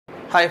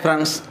Hi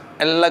friends,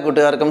 എല്ലാ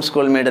കൂട്ടുകാർക്കും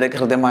school മീഡിയയിലേക്ക്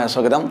ഹൃദ്യമായ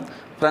സ്വാഗതം.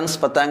 ഫ്രണ്ട്സ്,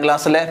 10ാം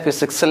ക്ലാസ്സിലെ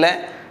ഫിസിക്സിലെ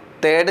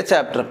 3rd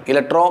chapter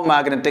electro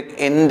magnetic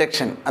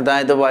induction,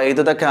 അതായത്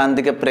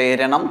വൈദ്യുതകാന്തിക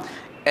പ്രേരണം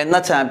എന്ന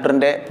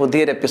ചാപ്റ്ററിൻ്റെ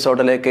പുതിയൊരു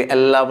എപ്പിസോഡിലേക്ക്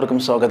എല്ലാവർക്കും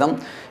സ്വാഗതം.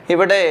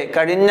 ഇവിടെ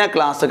കഴിഞ്ഞ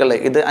ക്ലാസ്സുകൾ,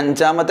 ഇത്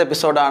 5ാമത്തെ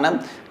എപ്പിസോഡാണ്.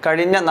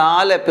 കഴിഞ്ഞ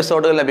 4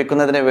 എപ്പിസോഡുകൾ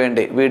ലഭിക്കുന്നതിന്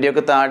വേണ്ടി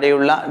വീഡിയോക്ക്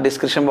താഴെയുള്ള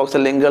ഡിസ്ക്രിപ്ഷൻ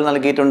ബോക്സിൽ ലിങ്കുകൾ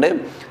നൽകിയിട്ടുണ്ട്.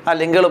 ആ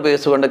ലിങ്കുകൾ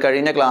ഉപയോഗിച്ചുകൊണ്ട്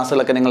കഴിഞ്ഞ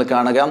ക്ലാസ്സുകളൊക്കെ നിങ്ങൾ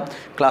കാണുക.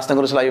 ക്ലാസ്സിനെ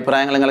കുറിച്ചുള്ള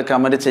അഭിപ്രായങ്ങൾ നിങ്ങൾ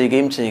കമൻറ്റ്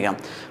ചെയ്യുകയും ചെയ്യുക.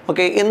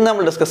 ഓക്കെ, ഇന്ന്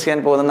നമ്മൾ ഡിസ്കസ്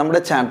ചെയ്യാൻ പോകുന്നത്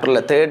നമ്മുടെ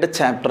ചാപ്റ്ററിലെ 3rd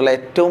ചാപ്റ്ററിലെ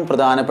ഏറ്റവും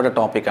പ്രധാനപ്പെട്ട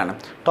ടോപ്പിക്കാണ്.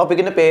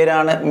 ടോപ്പിക്കിൻ്റെ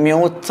പേരാണ്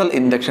മ്യൂച്വൽ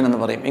ഇൻഡക്ഷൻ എന്ന്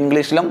പറയും.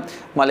 ഇംഗ്ലീഷിലും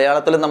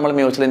മലയാളത്തിലും നമ്മൾ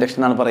മ്യൂച്വൽ ഇൻഡക്ഷൻ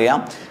എന്നാണ്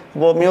പറയുക.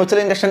 അപ്പോൾ മ്യൂച്വൽ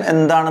ഇൻഡക്ഷൻ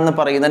എന്താണെന്ന്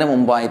പറയുന്നതിന്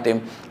മുമ്പായിട്ട്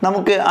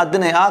നമുക്ക്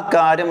ആ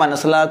കാര്യം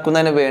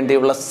മനസ്സിലാക്കുന്നതിന്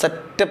വേണ്ടിയുള്ള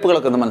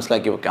സെറ്റപ്പുകളൊക്കെ ഒന്ന്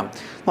മനസ്സിലാക്കി വെക്കാം.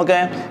 ഓക്കെ,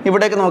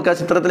 ഇവിടേക്ക് നോക്കുക,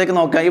 ചിത്രത്തിലേക്ക്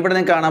നോക്കുക. ഇവിടെ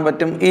നിങ്ങൾക്ക് കാണാൻ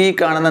പറ്റും, ഈ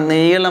കാണുന്ന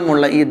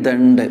നീളമുള്ള ഈ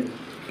ദണ്ട്,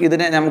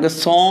 ഇതിനെ നമുക്ക്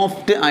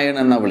സോഫ്റ്റ് അയൺ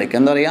എന്നാണ് വിളിക്കുക.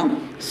 എന്താ പറയുക?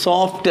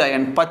 Soft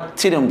iron,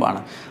 പച്ചിരുമ്പാണ്.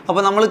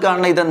 അപ്പോൾ നമ്മൾ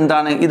കാണുന്ന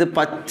ഇതെന്താണ്? ഇത്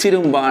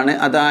പച്ചിരുമ്പാണ്,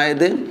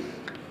 അതായത്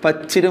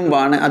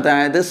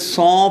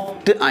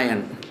soft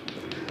iron.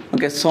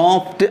 Okay,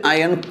 soft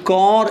iron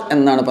core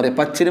എന്നാണ് പറയുക.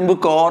 പച്ചിരുമ്പ്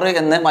കോർ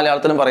എന്ന്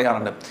മലയാളത്തിലും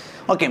പറയാറുണ്ട്.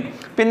 ഓക്കെ,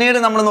 പിന്നീട്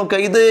നമ്മൾ നോക്കുക,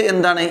 ഇത്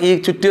എന്താണ്? ഈ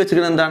ചുറ്റി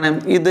വെച്ചിരിക്കുന്നത് എന്താണ്?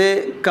 ഇത്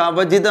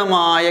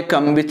കവചിതമായ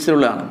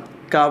കമ്പിച്ചുള്ളാണ്.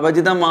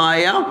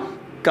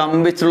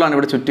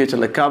 ഇവിടെ ചുറ്റി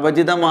വെച്ചിട്ടുള്ളത്.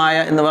 കവചിതമായ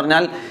എന്ന്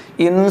പറഞ്ഞാൽ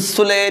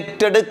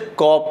ഇൻസുലേറ്റഡ്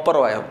കോപ്പർ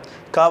വയർ.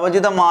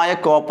 കവചിതമായ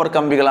കോപ്പർ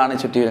കമ്പികളാണ്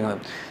ചുറ്റി വരുന്നത്.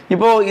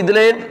 ഇപ്പോൾ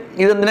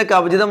ഇതെന്തിനെ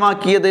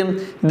കവചിതമാക്കിയത്?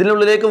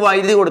 ഇതിനുള്ളിലേക്ക്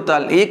വൈദ്യുതി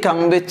കൊടുത്താൽ, ഈ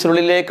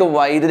കമ്പിച്ചുള്ളിലേക്ക്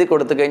വൈദ്യുതി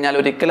കൊടുത്തു കഴിഞ്ഞാൽ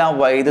ഒരിക്കലും ആ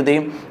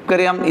വൈദ്യുതിയും,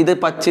 നമുക്കറിയാം ഇത്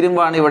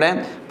പച്ചിരുമ്പാണ്, ഇവിടെ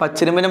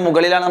പച്ചിരുമ്പിന്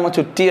മുകളിലാണ് നമ്മൾ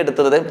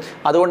ചുറ്റിയെടുത്തത്.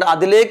 അതുകൊണ്ട്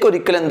അതിലേക്ക്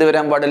ഒരിക്കലും എന്ത്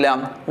വരാൻ പാടില്ല?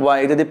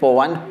 വൈദ്യുതി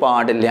പോവാൻ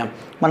പാടില്ല.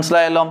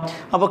 മനസ്സിലായല്ലോ?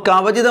 അപ്പോൾ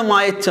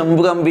കവചിതമായ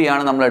ചെമ്പ്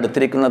കമ്പിയാണ് നമ്മൾ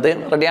എടുത്തിരിക്കുന്നത്.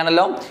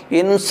 റെഡിയാണല്ലോ?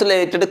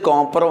 ഇൻസുലേറ്റഡ്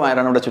കോപ്പർ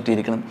വയറാണ് ഇവിടെ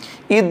ചുറ്റിയിരിക്കുന്നത്.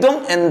 ഇതും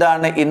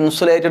എന്താണ്?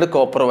 Insulated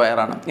copper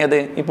വയറാണ്. അത്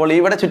ഇപ്പോൾ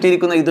ഇവിടെ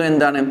ചുറ്റിയിരിക്കുന്ന ഇതും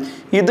എന്താണ്?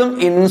 ഇതും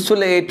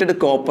insulated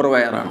copper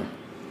വയറാണ്.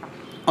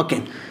 Okay,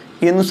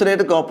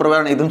 insulated copper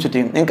വയറാണ് ഇതും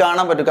ചുറ്റിയിരിക്കുന്നത്. നിങ്ങൾക്ക്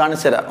കാണാൻ പറ്റും,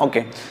 കാണിച്ചു തരാം.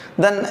 ഓക്കെ,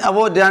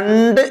 അപ്പോൾ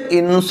 2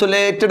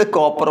 ഇൻസുലേറ്റഡ്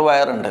കോപ്പർ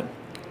വയർ ഉണ്ട്.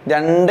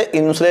 2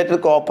 ഇൻസുലേറ്റഡ്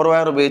കോപ്പർ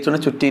വയർ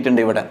ഉപയോഗിച്ചുകൊണ്ട്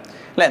ചുറ്റിയിട്ടുണ്ട് ഇവിടെ,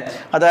 അല്ലേ?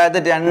 അതായത്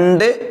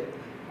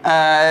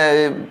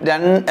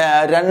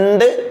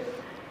രണ്ട്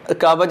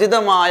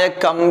കവചിതമായ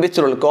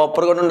കമ്പിച്ചുരുൾ,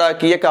 കോപ്പർ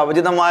കൊണ്ടുണ്ടാക്കിയ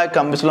കവചിതമായ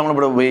കമ്പിച്ചുരുൾ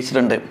നമ്മളിവിടെ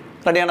ഉപയോഗിച്ചിട്ടുണ്ട്.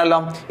 റെഡിയാണല്ലോ?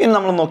 ഇനി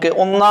നമ്മൾ നോക്കി,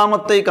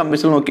 ഒന്നാമത്തെ ഈ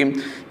കമ്പിച്ചുരുൾ നോക്കി,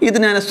 ഇത്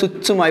ഞാൻ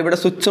ഇവിടെ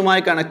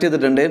സ്വിച്ചുമായി കണക്ട്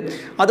ചെയ്തിട്ടുണ്ട്.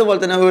 അതുപോലെ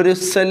തന്നെ ഒരു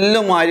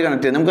സെല്ലുമായി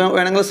കണക്ട് ചെയ്ത്, നമുക്ക്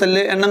വേണമെങ്കിൽ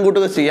സെല്ല് എണ്ണം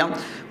കൂട്ടുക ചെയ്യാം.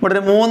 ഇവിടെ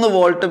ഒരു 3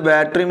 വോൾട്ട്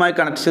ബാറ്ററിയുമായി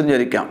കണക്ട് ചെയ്ത്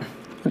വിചാരിക്കാം.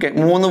 ഓക്കെ,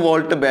 3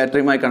 വോൾട്ട്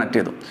ബാറ്ററിയുമായി കണക്ട്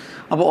ചെയ്തു.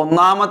 അപ്പോൾ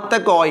ഒന്നാമത്തെ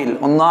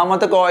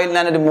കോയിൽ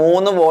ഞാനൊരു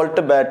 3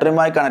 വോൾട്ട്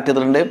ബാറ്ററിയുമായി കണക്ട്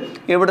ചെയ്തിട്ടുണ്ട്.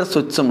 ഇവിടെ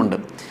സ്വിച്ചുമുണ്ട്.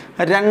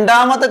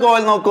 രണ്ടാമത്തെ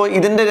കോയിൽ നോക്കൂ,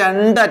 ഇതിൻ്റെ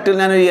 2 അറ്റിൽ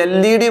ഞാനൊരു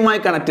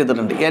LED-യുമായി കണക്ട്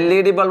ചെയ്തിട്ടുണ്ട്.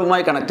 LED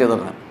ബൾബുമായി കണക്ട്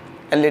ചെയ്തിട്ടുണ്ട്.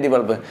 LED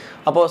bulb.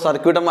 അപ്പോൾ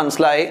സർക്യൂട്ട്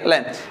മനസ്സിലായി, അല്ലേ?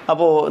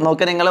 അപ്പോൾ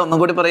നോക്കി, നിങ്ങൾ ഒന്നും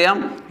കൂടി പറയാം.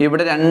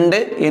 ഇവിടെ 2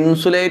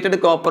 ഇൻസുലേറ്റഡ്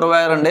കോപ്പർ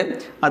വയർ ഉണ്ട്,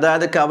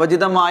 അതായത്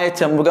കവചിതമായ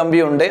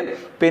ചെമ്പുകമ്പിയുണ്ട്.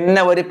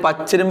 പിന്നെ ഒരു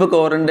പച്ചിരുമ്പ്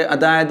കോറുണ്ട്,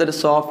 അതായത് ഒരു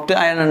സോഫ്റ്റ്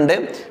അയൺ ഉണ്ട്.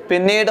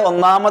 പിന്നീട്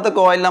ഒന്നാമത്തെ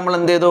കോയിൽ നമ്മൾ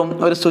എന്ത് ചെയ്തു?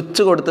 ഒരു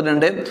സ്വിച്ച്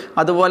കൊടുത്തിട്ടുണ്ട്.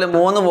 അതുപോലെ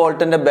 3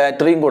 വോൾട്ടിൻ്റെ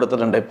ബാറ്ററിയും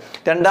കൊടുത്തിട്ടുണ്ട്.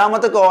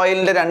 രണ്ടാമത്തെ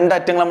കോയിലിൻ്റെ 2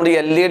 അറ്റങ്ങൾ നമ്മൾ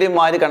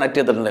LED-യുമായി കണക്ട്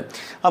ചെയ്തിട്ടുണ്ട്.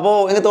 അപ്പോൾ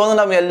എനിക്ക്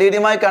തോന്നുന്നുണ്ടാവും,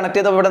 LED-യുമായി കണക്ട്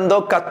ചെയ്ത ഇവിടെ എന്തോ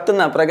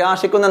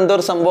പ്രകാശിക്കുന്ന എന്തോ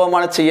ഒരു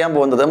സംഭവമാണ് ചെയ്യാൻ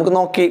പോകുന്നത്. നമുക്ക്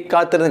നോക്കി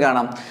കാത്തിരുന്ന് കാണാം.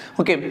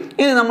 ഓക്കെ,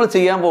 ഇനി നമ്മൾ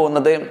ചെയ്യാൻ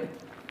പോകുന്നത്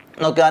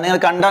നോക്കുക, നിങ്ങൾ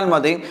കണ്ടാൽ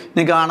മതി.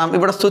 നിങ്ങൾക്ക് കാണാം,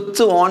 ഇവിടെ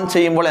സ്വിച്ച് ഓൺ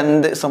ചെയ്യുമ്പോൾ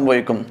എന്ത്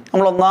സംഭവിക്കും?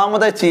 നമ്മൾ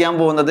ഒന്നാമതായി ചെയ്യാൻ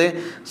പോകുന്നത്,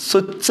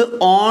 സ്വിച്ച്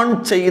ഓൺ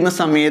ചെയ്യുന്ന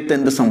സമയത്ത്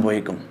എന്ത്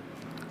സംഭവിക്കും?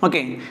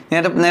 ഓക്കെ,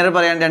 നേരെ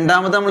പറയാം.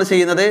 രണ്ടാമത് നമ്മൾ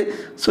ചെയ്യുന്നത്,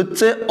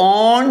 സ്വിച്ച്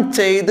ഓൺ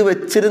ചെയ്ത്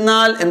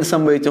വെച്ചിരുന്നാൽ എന്ത്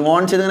സംഭവിച്ചു?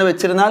 ഓൺ ചെയ്ത്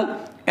വെച്ചിരുന്നാൽ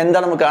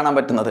എന്താണ് നമുക്ക് കാണാൻ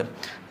പറ്റുന്നത്?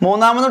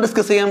 മൂന്നാമത്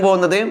ഡിസ്കസ് ചെയ്യാൻ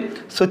പോകുന്നത്,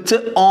 സ്വിച്ച്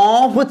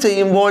ഓഫ്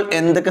ചെയ്യുമ്പോൾ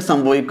എന്തൊക്കെ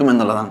സംഭവിക്കും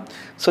എന്നുള്ളതാണ്.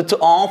 സ്വിച്ച്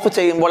ഓഫ്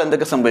ചെയ്യുമ്പോൾ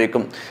എന്തൊക്കെ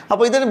സംഭവിക്കും?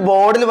 അപ്പോൾ ഇതൊരു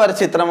ബോർഡിൽ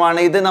വരച്ച ചിത്രമാണ്.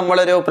 ഇത്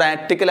നമ്മളൊരു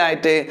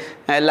പ്രാക്ടിക്കലായിട്ട്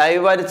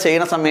ലൈവായിട്ട്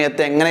ചെയ്യുന്ന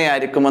സമയത്ത്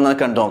എങ്ങനെയായിരിക്കുമെന്ന്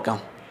കണ്ടു നോക്കാം.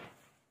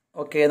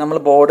 ഓക്കെ, നമ്മൾ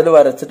ബോർഡിൽ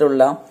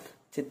വരച്ചിട്ടുള്ള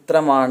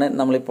ചിത്രമാണ്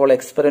നമ്മളിപ്പോൾ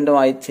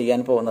എക്സ്പെരിമെൻറ്റുമായി ചെയ്യാൻ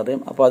പോകുന്നത്.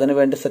 അപ്പോൾ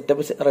അതിനുവേണ്ടി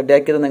സെറ്റപ്പ്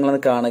റെഡിയാക്കിയത്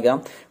നിങ്ങളൊന്ന് കാണുക.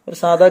 ഒരു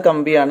സാധാ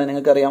കമ്പിയാണ്,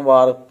 നിങ്ങൾക്കറിയാം,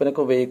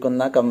 വാർപ്പിനൊക്കെ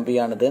ഉപയോഗിക്കുന്ന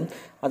കമ്പിയാണിത്.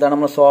 അതാണ്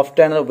നമ്മൾ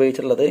സോഫ്റ്റ് അയൺ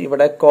ഉപയോഗിച്ചിട്ടുള്ളത്.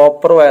 ഇവിടെ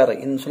കോപ്പർ വയർ,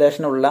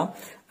 ഇൻസുലേഷനുള്ള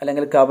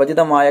അല്ലെങ്കിൽ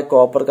കവചിതമായ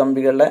കോപ്പർ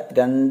കമ്പികളുടെ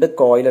 2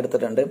 കോയിൽ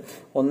എടുത്തിട്ടുണ്ട്.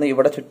 ഒന്ന്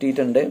ഇവിടെ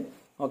ചുറ്റിയിട്ടുണ്ട്.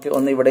 ഓക്കെ,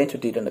 ഒന്ന് ഇവിടെയും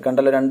ചുറ്റിയിട്ടുണ്ട്.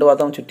 കണ്ടല്ലോ, 2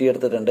 ഭാഗത്തും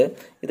ചുറ്റിയെടുത്തിട്ടുണ്ട്.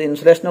 ഇത്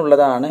ഇൻസുലേഷൻ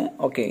ഉള്ളതാണ്.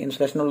 ഓക്കെ,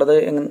 ഇൻസുലേഷൻ ഉള്ളത്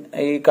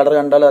ഈ കളർ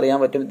കണ്ടാൽ അറിയാൻ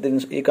പറ്റും.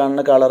 ഈ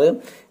കാണുന്ന കളർ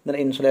ഇതിന്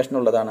ഇൻസുലേഷൻ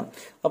ഉള്ളതാണ്.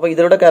 അപ്പോൾ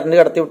ഇതിലൂടെ കറണ്ട്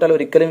കടത്തി വിട്ടാൽ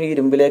ഒരിക്കലും ഈ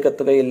ഇരുമ്പിലേക്ക്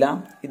എത്തുകയില്ല.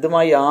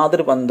 ഇതുമായി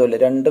യാതൊരു ബന്ധവുമില്ല.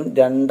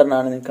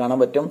 രണ്ടെണ്ണമാണ് നിങ്ങൾക്ക് കാണാൻ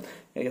പറ്റും.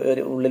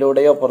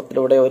 ഉള്ളിലൂടെയോ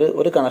പുറത്തിലൂടെയോ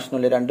ഒരു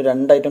കണക്ഷനുമില്ല.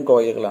 രണ്ട് ഐറ്റം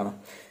കോയിലുകളാണ്.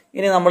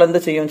 ഇനി നമ്മൾ എന്ത്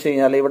ചെയ്യും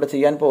കഴിഞ്ഞാൽ, ഇവിടെ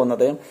ചെയ്യാൻ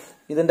പോകുന്നത്,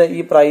 ഇതിന്റെ ഈ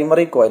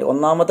പ്രൈമറി കോയിൽ,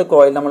 ഒന്നാമത്തെ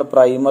കോയിൽ നമ്മൾ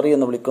പ്രൈമറി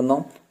എന്ന് വിളിക്കുന്നു.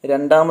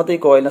 രണ്ടാമത്തെ ഈ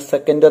കോയിലിനെ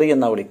സെക്കൻഡറി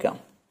എന്നാണ് വിളിക്കാം.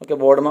 ഓക്കെ,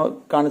 ബോർഡ്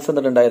കാണിച്ചു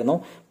തന്നിട്ടുണ്ടായിരുന്നു.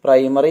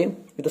 പ്രൈമറി,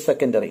 ഇത്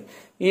സെക്കൻഡറി.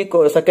 ഈ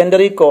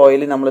സെക്കൻഡറി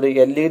കോയിൽ നമ്മളൊരു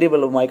LED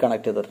ബൾബുമായി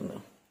കണക്ട് ചെയ്തിട്ടുണ്ട്.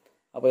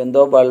 അപ്പോൾ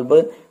എന്തോ ബൾബ്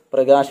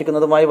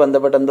പ്രകാശിക്കുന്നതുമായി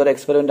ബന്ധപ്പെട്ട എന്തോ ഒരു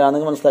എക്സ്പെരിമെന്റ്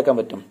ആണെന്ന് മനസ്സിലാക്കാൻ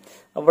പറ്റും.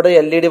 അവിടെ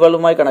LED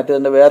ബൾബുമായി കണക്ട്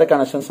ചെയ്തിട്ടുണ്ട്. വേറെ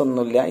കണക്ഷൻസ്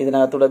ഒന്നുമില്ല.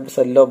 ഇതിനകത്തൂടെ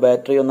സെല്ലോ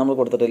ബാറ്ററിയോ നമ്മൾ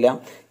കൊടുത്തിട്ടില്ല.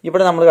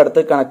 ഇവിടെ നമ്മൾ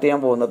അടുത്ത് കണക്ട് ചെയ്യാൻ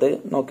പോകുന്നത്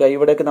നോക്കുക.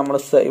 ഇവിടേക്ക്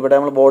ഇവിടെ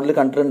നമ്മൾ ബോർഡിൽ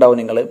കണ്ടിട്ടുണ്ടാവും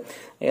നിങ്ങൾ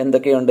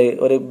എന്തൊക്കെയുണ്ട്.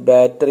 ഒരു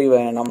ബാറ്ററി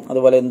വേണം,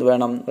 അതുപോലെ എന്ത്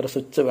വേണം, ഒരു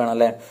സ്വിച്ച് വേണം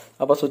അല്ലേ.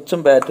 അപ്പോൾ സ്വിച്ചും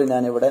ബാറ്ററി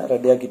ഞാൻ ഇവിടെ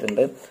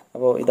റെഡിയാക്കിയിട്ടുണ്ട്.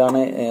 അപ്പോൾ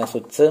ഇതാണ്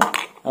സ്വിച്ച്.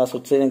 ആ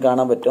സ്വിച്ച് നിങ്ങൾക്ക്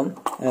കാണാൻ പറ്റും.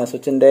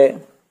 സ്വിച്ചിന്റെ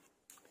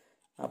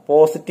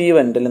പോസിറ്റീവ്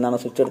എൻഡിൽ നിന്നാണ്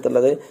സ്വിച്ച്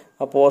എടുത്തുള്ളത്.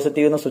 ആ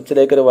പോസിറ്റീവ് നിന്ന്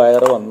സ്വിച്ചിലേക്ക് ഒരു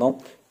വയർ വന്നു.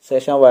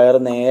 ശേഷം ആ വയർ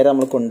നേരെ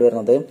നമ്മൾ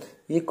കൊണ്ടുവരുന്നത്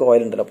ഈ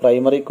കോയിൽ ഉണ്ടല്ലോ,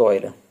 പ്രൈമറി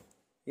കോയിൽ.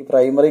 ഈ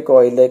പ്രൈമറി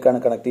കോയിലിലേക്കാണ്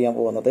കണക്ട് ചെയ്യാൻ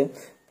പോകുന്നത്.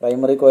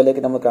 പ്രൈമറി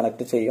കോയിലേക്ക് നമ്മൾ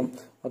കണക്ട് ചെയ്യും.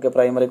 ഓക്കെ,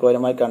 പ്രൈമറി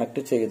കോയിലുമായി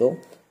കണക്ട് ചെയ്തു.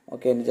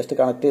 ഓക്കെ, ഇനി ജസ്റ്റ്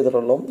കണക്ട്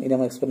ചെയ്തിട്ടുള്ളൂ. ഇനി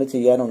നമ്മൾ എക്സ്പെരിമെന്റ്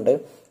ചെയ്യാനുണ്ട്.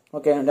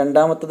 ഓക്കെ,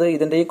 രണ്ടാമത്തത്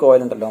ഇതിന്റെ ഈ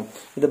കോയിൽ ഉണ്ടല്ലോ,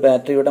 ഇത്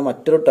ബാറ്ററിയുടെ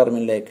മറ്റൊരു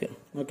ടെർമിനലിലേക്ക്.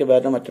 ഓക്കെ,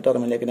 ബാറ്ററി മറ്റൊരു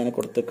ടെർമിനലിലേക്ക് ഞാൻ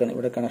കൊടുത്തേക്കാണ്.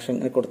 ഇവിടെ കണക്ഷൻ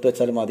കൊടുത്തു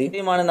വെച്ചാൽ മതി.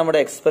 ഇതാണ് നമ്മുടെ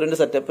എക്സ്പെരിമെന്റ്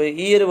സെറ്റപ്പ്.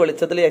 ഈ ഒരു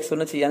വെളിച്ചത്തിൽ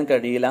എക്സ്പെരിമെന്റ് ചെയ്യാൻ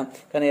കഴിയില്ല,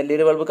 കാരണം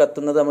LED ബൾബ്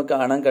കത്തുന്നത് നമുക്ക്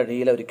കാണാൻ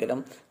കഴിയില്ല ഒരിക്കലും.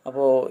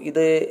 അപ്പോൾ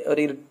ഇത്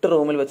ഒരു ഇരുട്ട്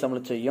റൂമിൽ വെച്ച്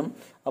നമ്മൾ ചെയ്യും.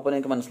 അപ്പോൾ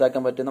നിങ്ങൾക്ക്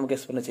മനസ്സിലാക്കാൻ പറ്റും. നമുക്ക്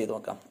എക്സ്പെരിമെന്റ് ചെയ്ത്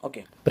നോക്കാം.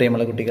 ഓക്കെ,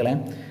 പ്രിയമുള്ള കുട്ടികളെ,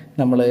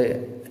 നമ്മൾ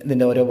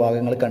ഇതിന്റെ ഓരോ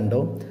ഭാഗങ്ങൾ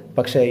കണ്ടു.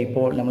 പക്ഷേ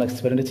ഇപ്പോൾ നമ്മൾ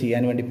എക്സ്പെരിമെന്റ്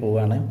ചെയ്യാൻ വേണ്ടി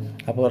പോവുകയാണ്.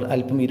 അപ്പോൾ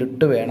അല്പം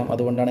ഇരുട്ട് വേണം,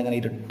 അതുകൊണ്ടാണ് ഇങ്ങനെ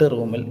ഇരുട്ട്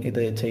റൂമിൽ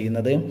ഇത്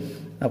ചെയ്യുന്നത്.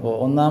 അപ്പോൾ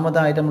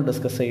ഒന്നാമതായിട്ട് നമ്മൾ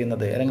ഡിസ്കസ്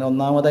ചെയ്യുന്നത്, അല്ലെങ്കിൽ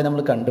ഒന്നാമതായി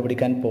നമ്മൾ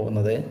കണ്ടുപിടിക്കാൻ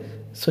പോകുന്നത്,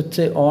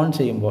 സ്വിച്ച് ഓൺ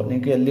ചെയ്യുമ്പോൾ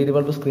നിങ്ങൾക്ക് LED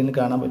ബൾബ് സ്ക്രീനിൽ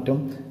കാണാൻ പറ്റും.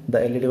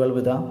 LED ബൾബ്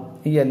ഇതാ.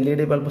 ഈ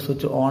LED ബൾബ്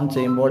സ്വിച്ച് ഓൺ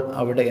ചെയ്യുമ്പോൾ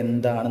അവിടെ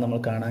എന്താണ് നമ്മൾ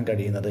കാണാൻ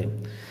കഴിയുന്നത്.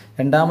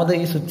 രണ്ടാമത്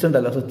ഈ സ്വിച്ച്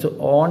ഉണ്ടല്ലോ, സ്വിച്ച്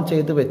ഓൺ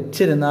ചെയ്ത്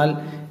വെച്ചിരുന്നാൽ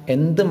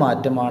എന്ത്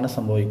മാറ്റമാണ്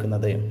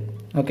സംഭവിക്കുന്നത്.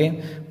 ഓക്കെ,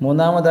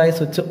 മൂന്നാമതായി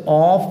സ്വിച്ച്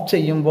ഓഫ്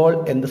ചെയ്യുമ്പോൾ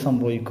എന്ത്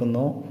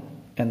സംഭവിക്കുന്നു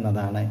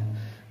എന്നതാണ്.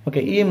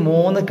 ഓക്കെ, ഈ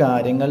 3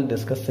 കാര്യങ്ങൾ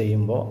ഡിസ്കസ്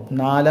ചെയ്യുമ്പോൾ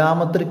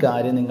നാലാമത്തെ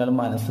കാര്യം നിങ്ങൾ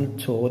മനസ്സിൽ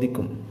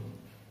ചോദിക്കും.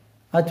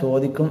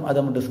 അത്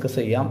നമ്മൾ ഡിസ്കസ്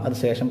ചെയ്യാം, അത്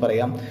ശേഷം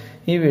പറയാം.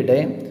 ഇവിടെ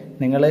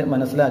നിങ്ങൾ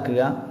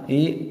മനസ്സിലാക്കുക, ഈ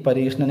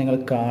പരീക്ഷണം നിങ്ങൾ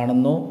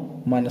കാണുന്നു,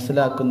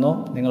 മനസ്സിലാക്കുന്നു,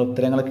 നിങ്ങൾ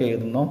ഉത്തരങ്ങളൊക്കെ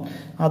എഴുതുന്നു.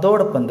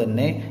 അതോടൊപ്പം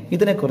തന്നെ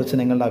ഇതിനെക്കുറിച്ച്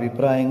നിങ്ങളുടെ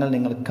അഭിപ്രായങ്ങൾ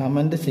നിങ്ങൾ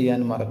കമൻറ്റ്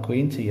ചെയ്യാൻ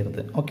മറക്കുകയും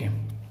ചെയ്യരുത്. ഓക്കെ,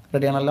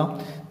 റെഡിയാണല്ലോ?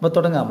 അപ്പോൾ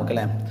തുടങ്ങാം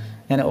നമുക്കല്ലേ.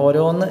 ഞാൻ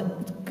ഓരോന്ന്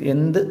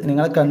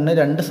നിങ്ങളെ കണ്ണ്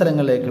 2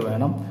 സ്ഥലങ്ങളിലേക്ക്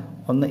വേണം.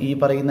 ഒന്ന് ഈ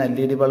പറയുന്ന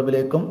LED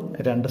ബൾബിലേക്കും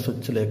 2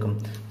 സ്വിച്ചിലേക്കും.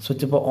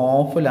 സ്വിച്ച് ഇപ്പോൾ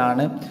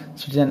ഓഫിലാണ്.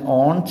 സ്വിച്ച് ഞാൻ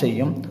ഓൺ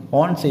ചെയ്യും.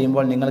 ഓൺ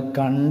ചെയ്യുമ്പോൾ നിങ്ങൾ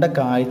കണ്ട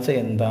കാഴ്ച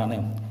എന്താണ്,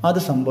 അത്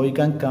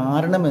സംഭവിക്കാൻ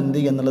കാരണം എന്ത്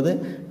എന്നുള്ളത്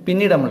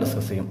പിന്നീട് നമ്മൾ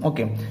ഡിസ്കസ് ചെയ്യും.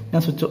 ഓക്കെ,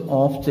 ഞാൻ സ്വിച്ച്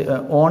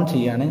ഓൺ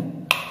ചെയ്യാണ്.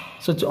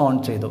 സ്വിച്ച് ഓൺ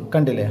ചെയ്തു.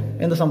 കണ്ടില്ലേ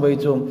എന്ത്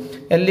സംഭവിച്ചു?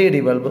 LED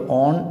ബൾബ്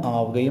ഓൺ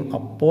ആവുകയും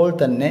അപ്പോൾ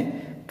തന്നെ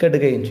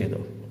കെടുകയും ചെയ്തു.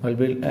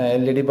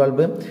 LED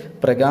ബൾബ്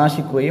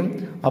പ്രകാശിക്കുകയും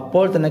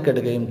അപ്പോൾ തന്നെ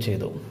കെടുകയും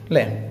ചെയ്തു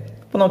അല്ലേ.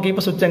 അപ്പോൾ നോക്കി,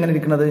 ഇപ്പോൾ സ്വിച്ച് എങ്ങനെ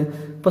ഇരിക്കുന്നത്?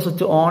 ഇപ്പോൾ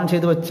സ്വിച്ച് ഓൺ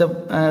ചെയ്ത് വെച്ച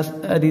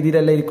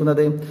രീതിയിലല്ല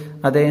ഇരിക്കുന്നത്.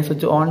 അതെ,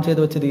 സ്വിച്ച് ഓൺ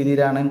ചെയ്ത് വെച്ച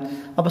രീതിയിലാണ്.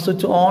 അപ്പോൾ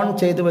സ്വിച്ച് ഓൺ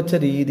ചെയ്ത് വെച്ച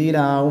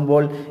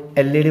രീതിയിലാവുമ്പോൾ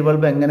LED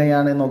ബൾബ്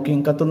എങ്ങനെയാണ് നോക്കി,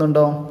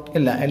 കത്തുന്നുണ്ടോ?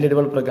 ഇല്ല. LED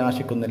bulb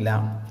പ്രകാശിക്കുന്നില്ല.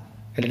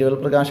 LED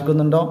bulb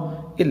പ്രകാശിക്കുന്നുണ്ടോ?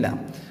 ഇല്ല.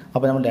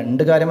 അപ്പോൾ നമ്മൾ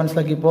 2 കാര്യം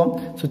മനസ്സിലാക്കിയപ്പോൾ,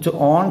 സ്വിച്ച്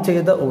ഓൺ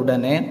ചെയ്ത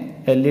ഉടനെ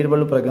LED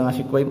ബൾബ്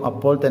പ്രകാശിക്കുകയും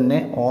അപ്പോൾ തന്നെ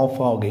ഓഫ്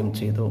ആവുകയും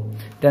ചെയ്തു.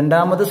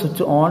 രണ്ടാമത്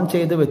സ്വിച്ച് ഓൺ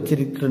ചെയ്ത്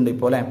വെച്ചിരിക്കുന്നുണ്ട്.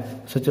 ഇപ്പോൾ അല്ലേ,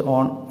 സ്വിച്ച്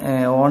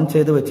ഓൺ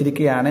ചെയ്ത്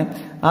വെച്ചിരിക്കുകയാണ്.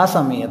 ആ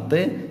സമയത്ത്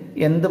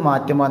എന്ത്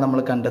മാറ്റമാണ്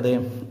നമ്മൾ കണ്ടത്?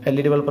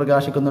 LED bulb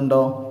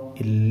പ്രകാശിക്കുന്നുണ്ടോ?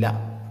 ഇല്ല.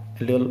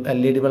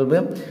 LED bulb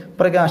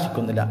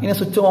പ്രകാശിക്കുന്നില്ല. ഇനി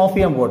സ്വിച്ച് ഓഫ്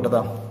ചെയ്യാൻ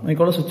പോട്ടതാ.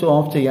 എനിക്കോളൂ, സ്വിച്ച്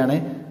ഓഫ് ചെയ്യാണ്.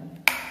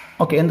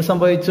 ഓക്കെ, എന്ത്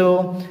സംഭവിച്ചു?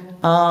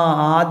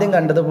 ആദ്യം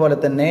കണ്ടതുപോലെ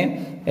തന്നെ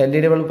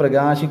LED ബൾബ്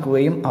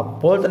പ്രകാശിക്കുകയും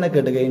അപ്പോൾ തന്നെ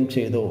കെടുകയും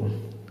ചെയ്തു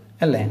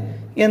അല്ലേ.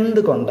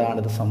 എന്തുകൊണ്ടാണ്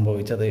ഇത്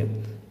സംഭവിച്ചത്?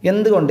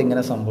 എന്തുകൊണ്ട്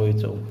ഇങ്ങനെ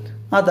സംഭവിച്ചു?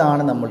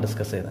 അതാണ് നമ്മൾ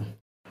ഡിസ്കസ് ചെയ്തത്.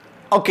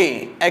 ഓക്കെ,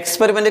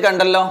 എക്സ്പെരിമെന്റ്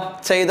കണ്ടല്ലോ,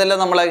 ചെയ്തല്ലോ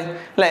നമ്മൾ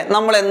അല്ലേ.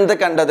 നമ്മൾ എന്ത്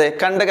കണ്ടത്?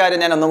 കണ്ട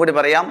കാര്യം ഞാൻ ഒന്നും കൂടി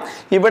പറയാം.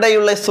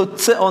 ഇവിടെയുള്ള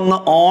സ്വിച്ച് ഒന്ന്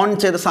ഓൺ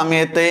ചെയ്ത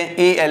സമയത്ത്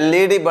ഈ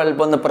LED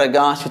ബൾബ് ഒന്ന്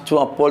പ്രകാശിച്ചു,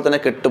 അപ്പോൾ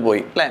തന്നെ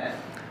കെട്ടുപോയി അല്ലേ.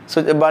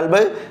 Bulb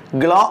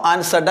glow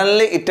and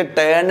suddenly it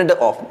turned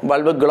off.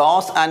 Bulb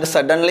glows and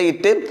suddenly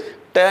it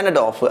turned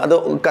off. അത്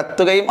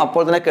കത്തുകയും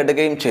അപ്പോൾ തന്നെ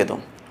കെടുകയും ചെയ്തു.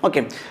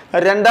 ഓക്കെ,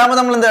 രണ്ടാമത്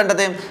നമ്മൾ എന്താ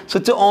കണ്ടത്?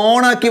 സ്വിച്ച്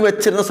ഓൺ ആക്കി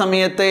വെച്ചിരുന്ന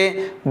സമയത്ത്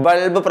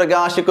ബൾബ്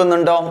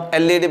പ്രകാശിക്കുന്നുണ്ടോ?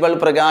 LED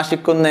ബൾബ്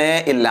പ്രകാശിക്കുന്നേ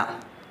ഇല്ല.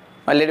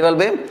 LED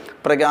ബൾബ്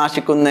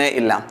പ്രകാശിക്കുന്നേ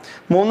ഇല്ല.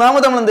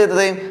 മൂന്നാമത് നമ്മൾ എന്ത്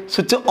ചെയ്തത്?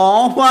 സ്വിച്ച്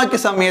ഓഫ്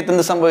ആക്കിയ സമയത്ത്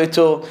എന്ത്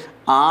സംഭവിച്ചു?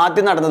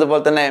 ആദ്യം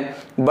നടന്നതുപോലെ തന്നെ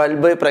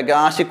ബൾബ്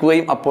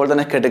പ്രകാശിക്കുകയും അപ്പോൾ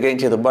തന്നെ കെടുകയും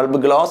ചെയ്തു. Bulb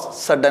gloss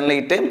suddenly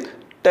it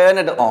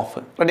turned of.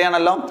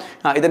 റെഡിയാണല്ലോ?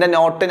 ഇതിൻ്റെ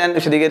നോട്ട് ഞാൻ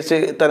വിശദീകരിച്ച്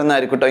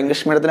തരുന്നതായിരിക്കും കേട്ടോ.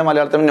 ഇംഗ്ലീഷ് മീഡിയത്തിലെ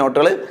മലയാളത്തിലെ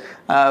നോട്ടുകൾ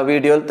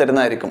വീഡിയോയിൽ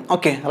തരുന്നതായിരിക്കും.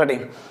 Okay, ready.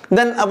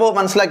 ദെൻ അപ്പോൾ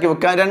മനസ്സിലാക്കി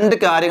വെക്കാം. 2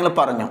 കാര്യങ്ങൾ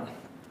പറഞ്ഞു.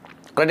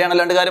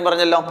 റെഡിയാണല്ലോ? 2 കാര്യം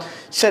പറഞ്ഞല്ലോ.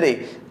 ശരി,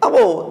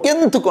 അപ്പോൾ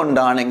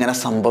എന്തുകൊണ്ടാണ് ഇങ്ങനെ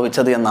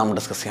സംഭവിച്ചത് എന്ന് നാം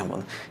ഡിസ്കസ് ചെയ്യാൻ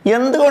പോകുന്നത്.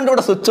 എന്തുകൊണ്ട്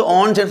ഇവിടെ സ്വിച്ച്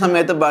ഓൺ ചെയ്യുന്ന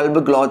സമയത്ത്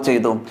ബൾബ് ഗ്ലോ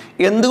ചെയ്തു?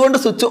 എന്തുകൊണ്ട്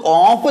സ്വിച്ച്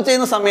ഓഫ്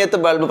ചെയ്യുന്ന സമയത്ത്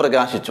ബൾബ്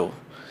പ്രകാശിച്ചു?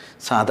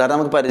 സാധാരണ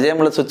നമുക്ക്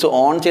പരിചയമുള്ള സ്വിച്ച്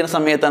ഓൺ ചെയ്യുന്ന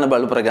സമയത്താണ്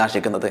ബൾബ്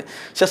പ്രകാശിക്കുന്നത്.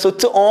 പക്ഷെ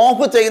സ്വിച്ച്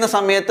ഓഫ് ചെയ്യുന്ന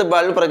സമയത്ത്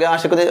ബൾബ്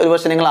പ്രകാശിക്കുന്നത്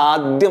ഒരുപക്ഷെ നിങ്ങൾ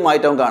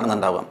ആദ്യമായിട്ടാവും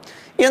കാണുന്നുണ്ടാവുക.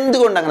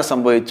 എന്തുകൊണ്ട് അങ്ങനെ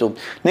സംഭവിച്ചു?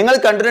 നിങ്ങൾ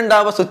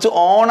കണ്ടിട്ടുണ്ടാവുക സ്വിച്ച്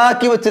ഓൺ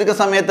ആക്കി വെച്ചിരിക്കുന്ന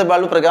സമയത്ത്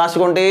ബൾബ്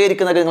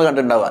പ്രകാശിക്കൊണ്ടേയിരിക്കുന്നതൊക്കെ നിങ്ങൾ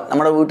കണ്ടിട്ടുണ്ടാവുക.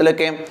 നമ്മുടെ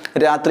വീട്ടിലൊക്കെ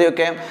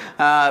രാത്രിയൊക്കെ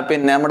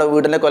പിന്നെ നമ്മുടെ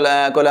വീട്ടിലെ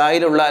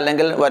കൊലായിലുള്ള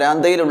അല്ലെങ്കിൽ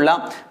വരാന്തയിലുള്ള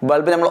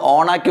ബൾബ് നമ്മൾ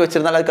ഓൺ ആക്കി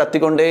വെച്ചിരുന്നാൽ അത്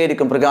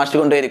കത്തിക്കൊണ്ടേയിരിക്കും,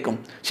 പ്രകാശിക്കൊണ്ടേയിരിക്കും.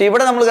 പക്ഷെ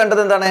ഇവിടെ നമ്മൾ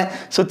കണ്ടത് എന്താണ്?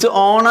 സ്വിച്ച്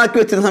ഓൺ ആക്കി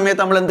വെച്ചിരുന്ന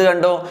സമയത്ത് നമ്മൾ എന്ത്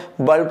കണ്ടു?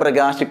 ബൾബ്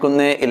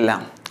പ്രകാശിക്കുന്നേ ഇല്ല,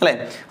 അല്ലേ?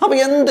 അപ്പൊ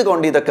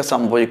എന്തുകൊണ്ട് ഇതൊക്കെ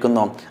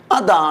സംഭവിക്കുന്നു?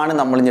 അതാണ്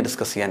നമ്മൾ ഇനി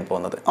ഡിസ്കസ് ചെയ്യാൻ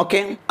പോകുന്നത്. ഓക്കെ,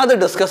 അത്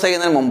ഡിസ്കസ്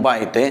ചെയ്യുന്നതിന്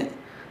മുമ്പായിട്ട്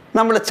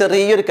നമ്മൾ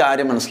ചെറിയൊരു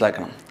കാര്യം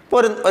മനസ്സിലാക്കണം.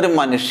 ഒരു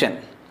മനുഷ്യൻ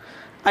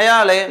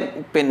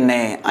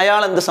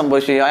അയാൾ എന്ത്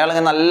സംഭവിച്ചു? അയാൾ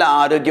നല്ല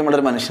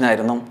ആരോഗ്യമുള്ളൊരു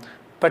മനുഷ്യനായിരുന്നു.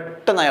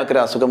 പെട്ടെന്ന്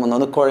അയാൾക്കൊരു അസുഖം വന്നു,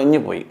 അത് കുഴഞ്ഞു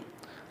പോയി.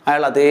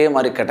 അയാൾ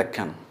അതേമാതിരി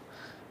കിടക്കാണ്.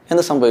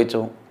 എന്ത്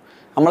സംഭവിച്ചു?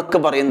 നമ്മളൊക്കെ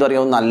പറയുന്നത്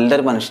അറിയാം,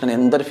 നല്ലൊരു മനുഷ്യനാണ്,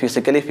 എന്തൊരു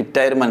ഫിസിക്കലി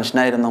ഫിറ്റായൊരു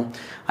മനുഷ്യനായിരുന്നു,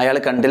 അയാൾ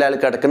കണ്ടില്ല, അയാൾ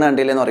കിടക്കുന്ന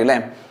കണ്ടില്ലെന്ന് പറയില്ലേ?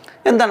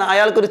 എന്താണ്?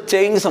 അയാൾക്കൊരു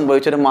ചേഞ്ച്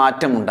സംഭവിച്ചൊരു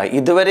മാറ്റം ഉണ്ടായി.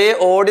 ഇതുവരെ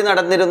ഓടി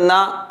നടന്നിരുന്ന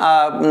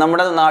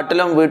നമ്മുടെ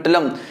നാട്ടിലും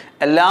വീട്ടിലും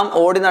എല്ലാം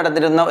ഓടി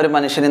നടന്നിരുന്ന ഒരു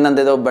മനുഷ്യൻ ഇന്ന്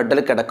എന്ത് ചെയ്തു? ബെഡിൽ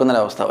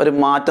കിടക്കുന്നൊരവസ്ഥ, ഒരു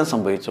മാറ്റം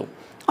സംഭവിച്ചു.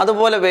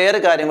 അതുപോലെ വേറെ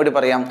കാര്യം കൂടി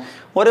പറയാം.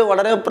 ഒരു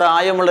വളരെ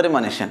പ്രായമുള്ളൊരു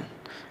മനുഷ്യൻ,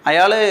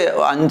 അയാൾ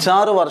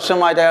 5-6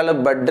 വർഷമായിട്ട് അയാൾ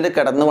ബെഡിൽ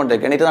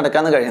കിടന്നുകൊണ്ടിരിക്കുക, എണീറ്റ്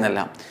നടക്കാമെന്ന്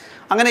കഴിയുന്നില്ല.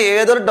 അങ്ങനെ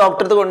ഏതൊരു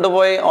ഡോക്ടർക്ക്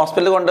കൊണ്ടുപോയി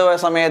ഹോസ്പിറ്റലിൽ കൊണ്ടുപോയ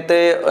സമയത്ത്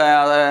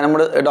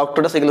നമ്മുടെ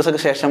ഡോക്ടറുടെ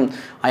ചികിത്സയ്ക്ക് ശേഷം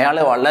അയാൾ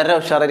വളരെ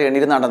ഉഷാറായി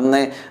എണീറ്റ്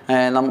നടന്ന്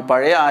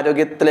പഴയ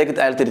ആരോഗ്യത്തിലേക്ക്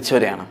അയാൾ തിരിച്ചു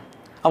വരികയാണ്.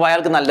 അപ്പോൾ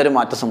അയാൾക്ക് നല്ലൊരു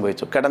മാറ്റം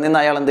സംഭവിച്ചു. കിടന്നിന്ന്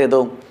അയാൾ എന്ത്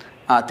ചെയ്തു?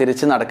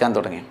 തിരിച്ച് നടക്കാൻ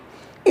തുടങ്ങി.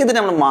 ഇത്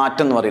നമ്മൾ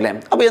മാറ്റം എന്ന് പറയില്ലേ?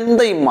 അപ്പോൾ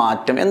എന്താ ഈ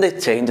മാറ്റം, എന്താ ഈ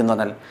ചേഞ്ച് എന്ന്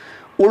പറഞ്ഞാൽ,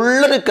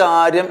 ഉള്ളൊരു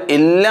കാര്യം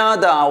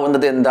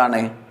ഇല്ലാതാവുന്നത് എന്താണ്?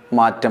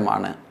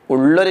 മാറ്റമാണ്.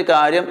 ഉള്ളൊരു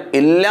കാര്യം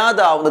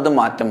ഇല്ലാതാവുന്നത്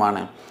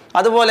മാറ്റമാണ്.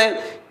 അതുപോലെ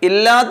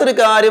ഇല്ലാത്തൊരു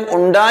കാര്യം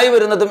ഉണ്ടായി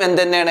വരുന്നതും എന്ത്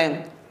തന്നെയാണ്?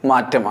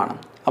 മാറ്റമാണ്.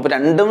 അപ്പോൾ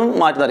രണ്ടും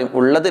മാറ്റം പറയും.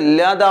 ഉള്ളത്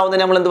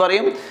ഇല്ലാതാവുന്നതിന് നമ്മൾ എന്ത്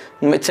പറയും?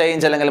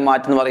 ചേഞ്ച് അല്ലെങ്കിൽ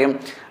മാറ്റം എന്ന് പറയും.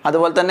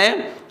 അതുപോലെ തന്നെ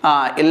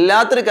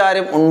ഇല്ലാത്തൊരു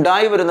കാര്യം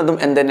ഉണ്ടായി വരുന്നതും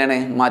എന്ത് തന്നെയാണ്?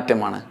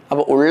 മാറ്റമാണ്.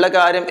 അപ്പോൾ ഉള്ള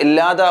കാര്യം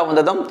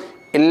ഇല്ലാതാവുന്നതും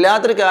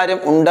ഇല്ലാത്തൊരു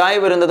കാര്യം ഉണ്ടായി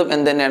വരുന്നതും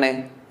എന്ത് തന്നെയാണ്?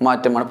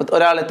 മാറ്റമാണ്. ഇപ്പോൾ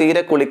ഒരാൾ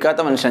തീരെ കുളിക്കാത്ത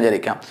മനുഷ്യൻ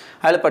വിചാരിക്കാം,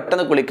 അയാൾ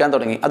പെട്ടെന്ന് കുളിക്കാൻ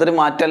തുടങ്ങി, അതൊരു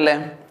മാറ്റമല്ലേ?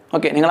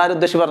 ഓക്കെ, നിങ്ങളാരും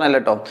ഉദ്ദേശിച്ച് പറഞ്ഞല്ലോ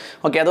കേട്ടോ.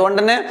 ഓക്കെ, അതുകൊണ്ട്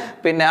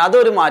തന്നെ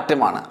അതൊരു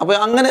മാറ്റമാണ്. അപ്പോൾ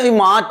അങ്ങനെ ഈ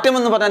മാറ്റം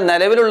എന്ന് പറഞ്ഞാൽ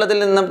നിലവിലുള്ളതിൽ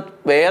നിന്നും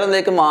വേറെ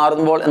എന്തൊക്കെ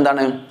മാറുമ്പോൾ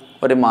എന്താണ്?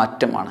 ഒരു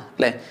മാറ്റമാണ്,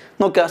 അല്ലേ?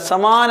 നോക്കുക,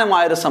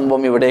 സമാനമായൊരു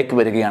സംഭവം ഇവിടേക്ക്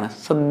വരികയാണ്.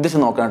 ശ്രദ്ധിച്ച്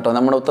നോക്കണം കേട്ടോ,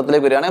 നമ്മുടെ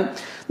ഉത്തരത്തിലേക്ക് വരികയാണ്.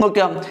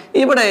 നോക്കുക,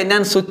 ഇവിടെ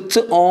ഞാൻ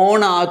സ്വിച്ച്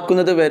ഓൺ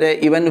ആക്കുന്നത് വരെ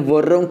ഇവൻ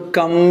വെറും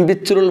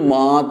കമ്പിച്ചുരുൾ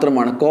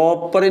മാത്രമാണ്,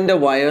 കോപ്പറിൻ്റെ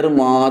വയർ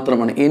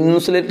മാത്രമാണ്,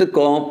 ഇൻസുലേറ്റഡ്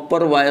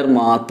കോപ്പർ വയർ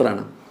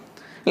മാത്രമാണ്,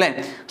 അല്ലേ?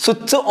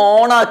 സ്വിച്ച്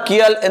ഓൺ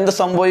ആക്കിയാൽ എന്ത്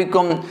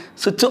സംഭവിക്കും?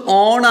 സ്വിച്ച്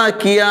ഓൺ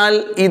ആക്കിയാൽ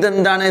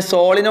ഇതെന്താണ്?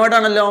 സോളിനോയിഡ്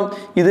ആണല്ലോ.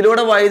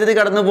 ഇതിലൂടെ വൈദ്യുതി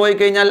കടന്നു പോയി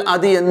കഴിഞ്ഞാൽ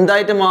അത്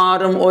എന്തായിട്ട്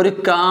മാറും? ഒരു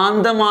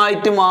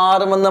കാന്തമായിട്ട്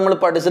മാറുമെന്ന് നമ്മൾ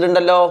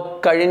പഠിച്ചിട്ടുണ്ടല്ലോ.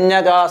 കഴിഞ്ഞ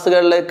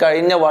ക്ലാസ്സുകളിൽ,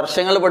 കഴിഞ്ഞ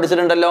വർഷങ്ങളിൽ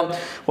പഠിച്ചിട്ടുണ്ടല്ലോ.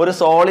 ഒരു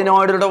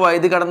സോളിനോയിഡിലൂടെ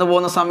വൈദ്യുതി കടന്നു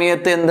പോകുന്ന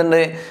സമയത്ത്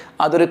എന്തുണ്ട്?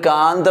 അതൊരു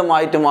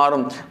കാന്തമായിട്ട്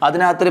മാറും.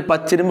 അതിനകത്തൊരു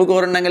പച്ചിരുമ്പ്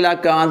കോറുണ്ടെങ്കിൽ ആ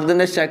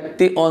കാന്തത്തിന്റെ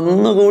ശക്തി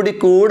ഒന്നുകൂടി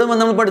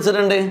കൂടുമെന്ന് നമ്മൾ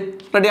പഠിച്ചിട്ടുണ്ട്.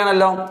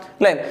 റെഡിയാണല്ലോ,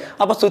 അല്ലേ?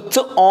 അപ്പൊ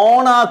സ്വിച്ച്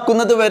ഓൺ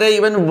ആക്കുന്നത് വരെ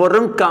ഇവൻ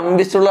വെറും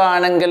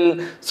കമ്പിച്ചുള്ളാണെങ്കിൽ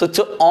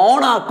സ്വിച്ച്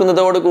ഓൺ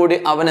ആക്കുന്നതോടുകൂടി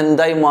അവൻ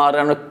എന്തായി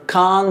മാറുകയാണ്?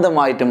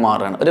 കാന്തമായിട്ട്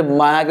മാറുകയാണ്, ഒരു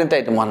മാഗ്നറ്റ്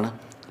ആയിട്ട് മാറുകയാണ്.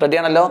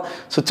 റെഡിയാണല്ലോ?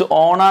 സ്വിച്ച്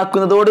ഓൺ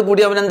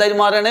ആക്കുന്നതോടുകൂടി അവൻ എന്തായി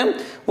മാറുകയാണ്?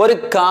 ഒരു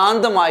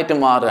കാന്തമായിട്ട്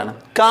മാറുകയാണ്.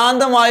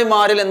 കാന്തമായി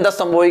മാറിയാൽ എന്താ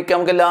സംഭവിക്കുക?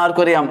 നമുക്ക്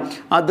എല്ലാവർക്കും അറിയാം,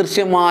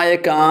 അദൃശ്യമായ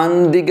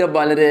കാന്തിക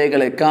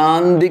ബലരേഖകൾ,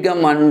 കാന്തിക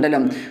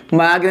മണ്ഡലം,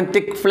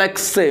 മാഗ്നറ്റിക്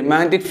ഫ്ലക്സ്,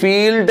 മാഗ്നറ്റിക്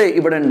ഫീൽഡ്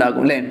ഇവിടെ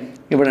ഉണ്ടാകും, അല്ലേ?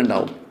 ഇവിടെ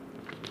ഉണ്ടാവും.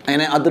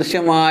 അങ്ങനെ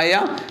അദൃശ്യമായ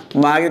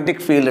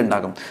മാഗ്നറ്റിക് ഫീൽഡ്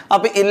ഉണ്ടാകും.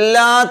 അപ്പൊ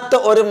ഇല്ലാത്ത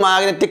ഒരു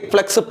മാഗ്നറ്റിക്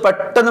ഫ്ലക്സ്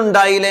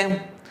പെട്ടെന്നുണ്ടായില്ലേ?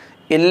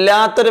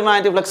 ഇല്ലാത്തൊരു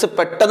മാഗ്നറ്റിക് ഫ്ലക്സ്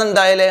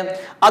പെട്ടെന്നുണ്ടായാലേ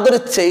അതൊരു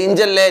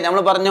ചേഞ്ച് അല്ലേ?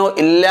 നമ്മൾ പറഞ്ഞു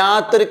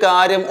ഇല്ലാത്തൊരു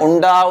കാര്യം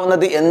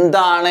ഉണ്ടാവുന്നത്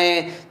എന്താണ്?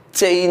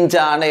 ചേഞ്ച്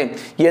ആണ്.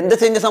 എന്ത്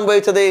ചേഞ്ച്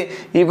സംഭവിച്ചത്?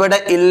 ഇവിടെ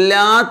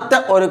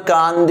ഇല്ലാത്ത ഒരു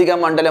കാന്തിക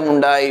മണ്ഡലം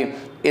ഉണ്ടായി,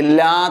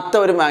 ഇല്ലാത്ത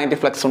ഒരു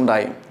മാഗ്നറ്റിക് ഫ്ലക്സ്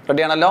ഉണ്ടായി.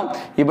 റെഡിയാണല്ലോ?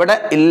 ഇവിടെ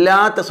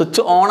ഇല്ലാത്ത,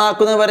 സ്വിച്ച് ഓൺ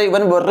ആക്കുന്നത് വരെ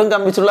ഇവൻ വെറും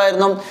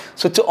കമ്പിച്ചുള്ളായിരുന്നു.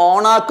 സ്വിച്ച്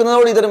ഓൺ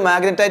ആക്കുന്നതോട് ഇതൊരു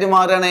മാഗ്നറ്റായിട്ട്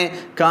മാറുകയാണ്,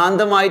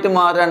 കാന്തമായിട്ട്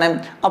മാറുകയാണ്.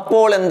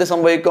 അപ്പോൾ എന്ത്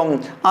സംഭവിക്കും?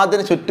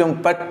 അതിന് ചുറ്റും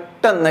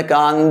പെട്ടെന്ന്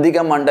കാന്തിക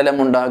മണ്ഡലം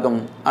ഉണ്ടാകും.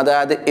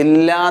 അതായത്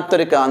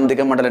ഇല്ലാത്തൊരു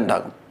കാന്തിക മണ്ഡലം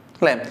ഉണ്ടാകും,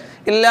 അല്ലേ?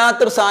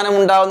 ഇല്ലാത്തൊരു സാധനം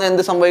ഉണ്ടാകുന്ന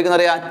എന്ത് സംഭവിക്കുന്ന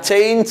അറിയാം?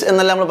 ചേഞ്ച്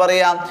എന്നല്ല നമ്മൾ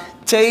പറയാം,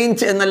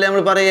 ചേഞ്ച് എന്നല്ലേ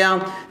നമ്മൾ പറയാം,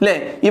 അല്ലേ?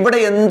 ഇവിടെ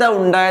എന്താ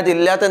ഉണ്ടായത്?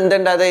 ഇല്ലാത്ത എന്താ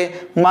ഉണ്ടായത്?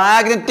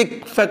 മാഗ്നറ്റിക്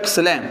ഫ്ലക്സ്,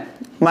 അല്ലേ?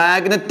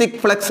 മാഗ്നറ്റിക്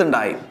ഫ്ലക്സ്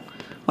ഉണ്ടായി.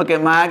 ഓക്കെ,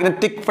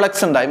 മാഗ്നറ്റിക്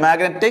ഫ്ലക്സ് ഉണ്ടായി,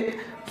 മാഗ്നറ്റിക്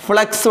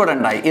ഫ്ലക്സ് ഇവിടെ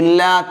ഉണ്ടായി,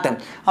 ഇല്ലാത്ത.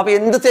 അപ്പൊ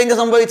എന്ത് ചേഞ്ച്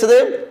സംഭവിച്ചത്?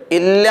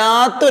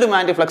 ഇല്ലാത്തൊരു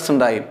മാഗ്നറ്റിക് ഫ്ലക്സ്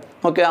ഉണ്ടായി.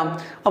 ഓക്കെ,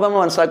 അപ്പൊ നമ്മൾ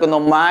മനസ്സിലാക്കുന്നു,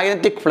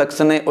 മാഗ്നറ്റിക്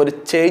ഫ്ലക്സിന് ഒരു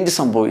ചേഞ്ച്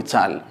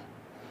സംഭവിച്ചാൽ,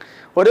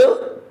 ഒരു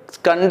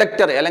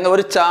കണ്ടക്ടർ അല്ലെങ്കിൽ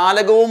ഒരു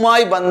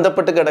ചാലകവുമായി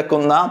ബന്ധപ്പെട്ട്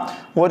കിടക്കുന്ന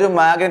ഒരു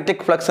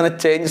മാഗ്നറ്റിക് ഫ്ലക്സിന്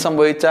ചേഞ്ച്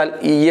സംഭവിച്ചാൽ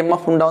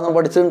EMF ഉണ്ടാവുന്ന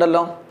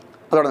പഠിച്ചിട്ടുണ്ടല്ലോ.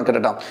 അതോടെ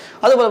നിൽക്കട്ടോ.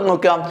 അതുപോലെ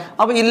നോക്കാം,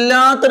 അപ്പൊ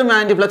ഇല്ലാത്തൊരു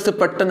മാഗ്നറ്റിക് ഫ്ലക്സ്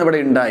പെട്ടെന്ന്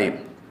ഇവിടെ ഉണ്ടായി,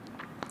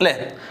 അല്ലേ?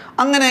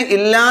 അങ്ങനെ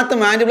ഇല്ലാത്ത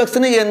മാഗ്നറ്റിക്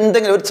ഫ്ലക്സിന്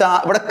എന്തെങ്കിലും ഒരു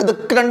ഇവിടെ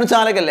ഇതൊക്കെ രണ്ടും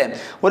ചാലകല്ലേ,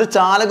 ഒരു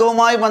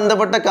ചാലകവുമായി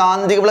ബന്ധപ്പെട്ട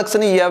കാന്തിക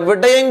ഫ്ലക്സിന്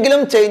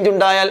എവിടെയെങ്കിലും ചേഞ്ച്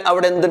ഉണ്ടായാൽ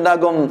അവിടെ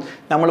എന്തുണ്ടാകും?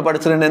 നമ്മൾ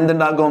പഠിച്ചിട്ടുണ്ട്,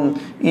 എന്തുണ്ടാകും?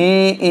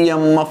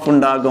 EMF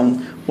ഉണ്ടാകും.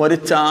 ഒരു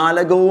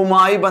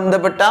ചാലകവുമായി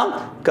ബന്ധപ്പെട്ട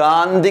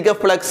കാന്തിക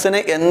ഫ്ലക്സിന്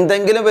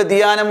എന്തെങ്കിലും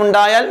വ്യതിയാനം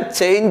ഉണ്ടായാൽ,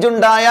 ചേഞ്ച്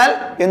ഉണ്ടായാൽ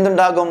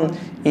എന്തുണ്ടാകും?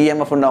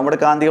 EMF ഉണ്ടാകും. ഇവിടെ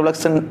കാന്തിക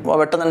ഫ്ലക്സ്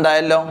പെട്ടെന്ന്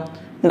ഉണ്ടായല്ലോ,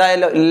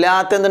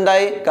 ഇല്ലാത്ത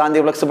എന്തുണ്ടായി?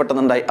 കാന്തിക ഫ്ലക്സ്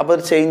പെട്ടെന്നുണ്ടായി. അപ്പോൾ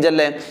ഒരു ചേഞ്ച്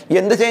അല്ലേ?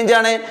 എന്ത്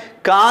ചേഞ്ചാണ്?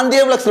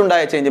 കാന്തിക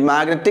ഫ്ലക്സിലുണ്ടായ ചേഞ്ച്,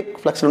 മാഗ്നറ്റിക്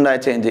ഫ്ലക്സിലുണ്ടായ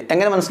ചേഞ്ച്.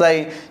 എങ്ങനെ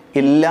മനസ്സിലായി?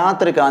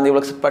 ഇല്ലാത്തൊരു കാന്തിക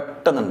ഫ്ലക്സ്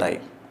പെട്ടെന്നുണ്ടായി.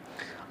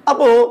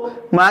 അപ്പോൾ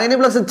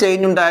മാഗ്നറ്റിക് ഫ്ലക്സ്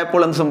ചേഞ്ച്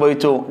ഉണ്ടായപ്പോൾ എന്ത്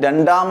സംഭവിച്ചു?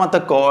 രണ്ടാമത്തെ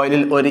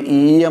കോയിലിൽ ഒരു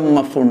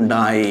EMF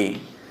ഉണ്ടായി.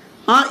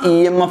 ആ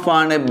EMF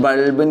ആണ്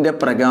ബൾബിൻ്റെ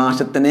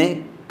പ്രകാശത്തിന്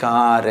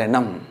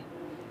കാരണം,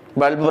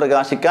 ബൾബ്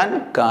പ്രകാശിക്കാൻ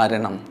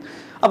കാരണം.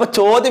 അപ്പോൾ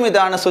ചോദ്യം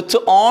ഇതാണ്, സ്വിച്ച്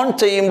ഓൺ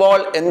ചെയ്യുമ്പോൾ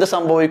എന്ത്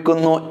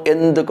സംഭവിക്കുന്നു?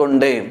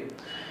 എന്തുകൊണ്ട്?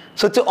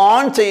 സ്വിച്ച്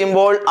ഓൺ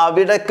ചെയ്യുമ്പോൾ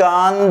അവിടെ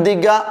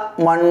കാന്തിക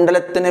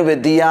മണ്ഡലത്തിന്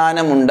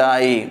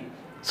വ്യതിയാനമുണ്ടായി.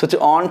 സ്വിച്ച്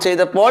ഓൺ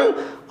ചെയ്തപ്പോൾ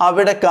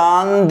അവിടെ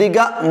കാന്തിക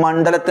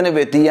മണ്ഡലത്തിന്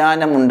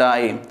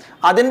വ്യതിയാനമുണ്ടായി.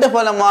 അതിൻ്റെ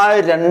ഫലമായി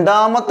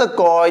രണ്ടാമത്തെ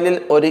കോയിലിൽ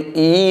ഒരു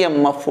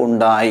EMF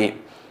ഉണ്ടായി.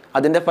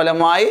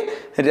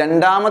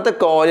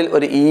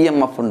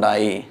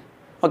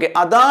 ഓക്കെ,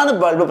 അതാണ്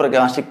ബൾബ്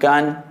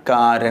പ്രകാശിക്കാൻ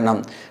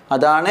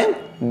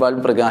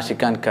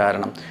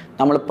കാരണം.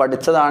 നമ്മൾ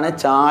പഠിച്ചതാണ്,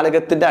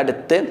 ചാലകത്തിൻ്റെ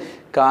അടുത്ത്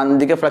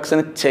കാന്തിക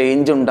ഫ്ലക്സിന്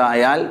ചേഞ്ച്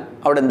ഉണ്ടായാൽ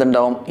അവിടെ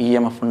എന്തുണ്ടാവും?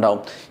 EMF ഉണ്ടാവും.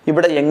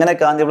 ഇവിടെ എങ്ങനെ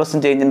കാന്തിക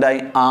ഫ്ലക്സിന് ചേഞ്ച് ഉണ്ടായി?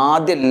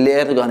 ആദ്യം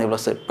ഇല്ലാത്ത കാന്തിക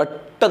ഫ്ലക്സ്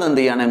പെട്ടെന്ന്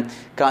എന്ത് ചെയ്യാണ്?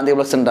 കാന്തിക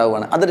ഫ്ലക്സ്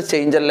ഉണ്ടാവുകയാണ്. അതൊരു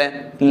ചേഞ്ച് അല്ലേ?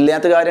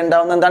 ഇല്ലാത്ത കാര്യം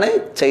ഉണ്ടാവുന്ന എന്താണ്?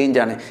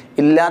 ചേഞ്ചാണ്.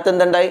 ഇല്ലാത്ത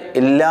എന്തുണ്ടായി?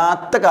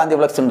 ഇല്ലാത്ത കാന്തിക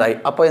ഫ്ലക്സ് ഉണ്ടായി.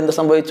 അപ്പോൾ എന്ത്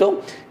സംഭവിച്ചു?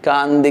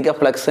 കാന്തിക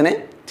ഫ്ലക്സിന്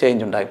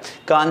ചേഞ്ച് ഉണ്ടായി.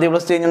 കാന്തിക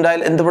ഫ്ലക്സ് ചേഞ്ച്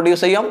ഉണ്ടായാൽ എന്ത്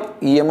പ്രൊഡ്യൂസ് ചെയ്യും?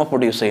 EMF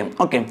പ്രൊഡ്യൂസ് ചെയ്യും.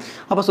 ഓക്കെ,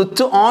 അപ്പോൾ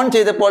സ്വിച്ച് ഓൺ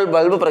ചെയ്തപ്പോൾ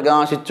ബൾബ്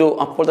പ്രകാശിച്ചു,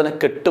 അപ്പോൾ തന്നെ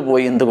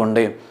കെട്ടുപോയി.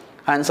 എന്തുകൊണ്ട്?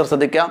 ആൻസർ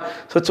ശ്രദ്ധിക്കാം.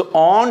 സ്വിച്ച്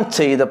ഓൺ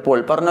ചെയ്തപ്പോൾ,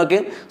 പറഞ്ഞു നോക്കി,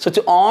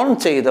 സ്വിച്ച് ഓൺ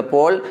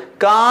ചെയ്തപ്പോൾ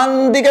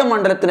കാന്തിക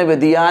മണ്ഡലത്തിന്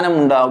വ്യതിയാനം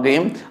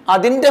ഉണ്ടാവുകയും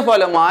അതിൻ്റെ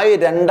ഫലമായി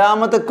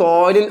രണ്ടാമത്തെ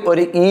കോയിലിൽ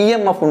ഒരു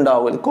EMF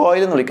ഉണ്ടാവുകയും,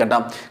 കോയിൽ എന്ന് വിളിക്കണ്ട,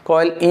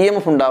 കോയിൽ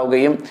EMF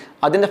ഉണ്ടാവുകയും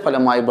അതിൻ്റെ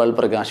ഫലമായി ബൾബ്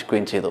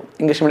പ്രകാശിക്കുകയും ചെയ്തു.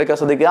 ഇംഗ്ലീഷ് വിളിക്കാൻ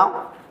ശ്രദ്ധിക്കാം.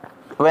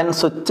 When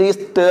switch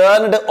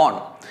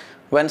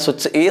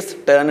is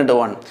turned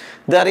on,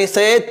 there is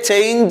a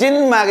change in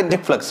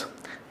magnetic flux.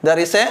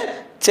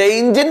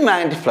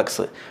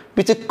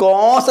 Which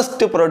causes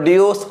to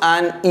produce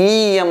an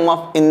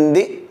EMF in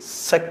the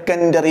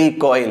secondary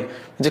coil.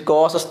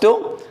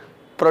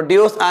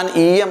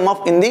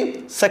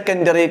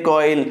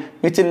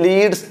 Which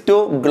leads to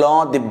glow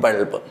the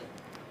bulb.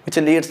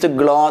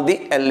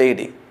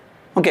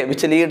 Okay,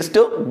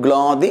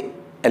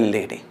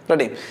 LED.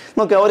 Ready?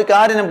 നോക്കുക, ഒരു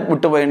കാര്യം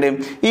വിട്ടുപോയിട്ടുണ്ട്.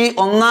 ഈ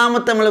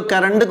ഒന്നാമത്തെ നമ്മൾ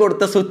current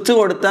കൊടുത്ത, switch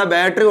കൊടുത്ത,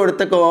 battery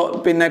കൊടുത്ത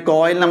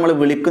coil നമ്മൾ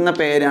വിളിക്കുന്ന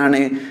പേരാണ്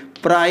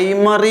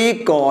പ്രൈമറി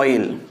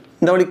കോയിൽ.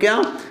 എന്താ വിളിക്കുക?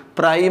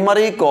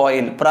 Primary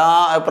coil.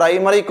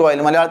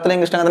 മലയാളത്തിലും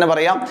ഇംഗ്ലീഷിലും അങ്ങനെ തന്നെ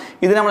പറയാം.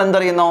 ഇത് നമ്മൾ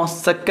എന്തറിയുന്നു?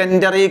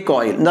 Secondary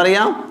coil. എന്താ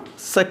പറയുക?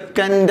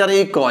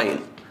 Secondary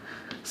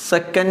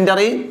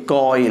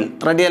coil.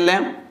 റെഡി അല്ലേ?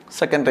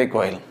 Secondary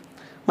coil.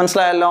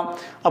 മനസ്സിലായല്ലോ?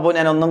 അപ്പോൾ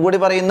ഞാൻ ഒന്നും കൂടി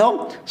പറയുന്നു.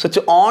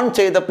 സ്വിച്ച് ഓൺ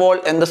ചെയ്തപ്പോൾ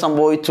എന്ത്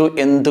സംഭവിച്ചു?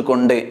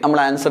 എന്തുകൊണ്ട്? നമ്മൾ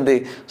ആൻസർ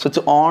ചെയ്ത്,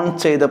 സ്വിച്ച് ഓൺ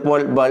ചെയ്തപ്പോൾ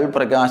ബൾബ്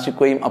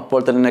പ്രകാശിക്കുകയും അപ്പോൾ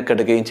തന്നെ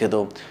കെടുകയും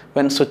ചെയ്തു.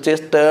 When switch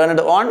is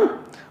turned on,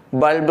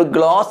 bulb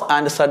glows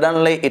and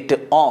suddenly it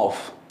off.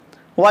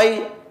 Why?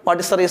 What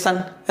is the reason?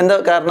 എന്താ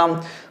കാരണം?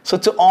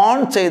 സ്വിച്ച് ഓൺ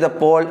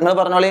ചെയ്തപ്പോൾ, നിങ്ങൾ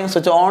പറഞ്ഞോളൂ,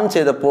 സ്വിച്ച് ഓൺ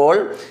ചെയ്തപ്പോൾ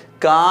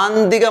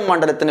കാന്തിക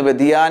മണ്ഡലത്തിന്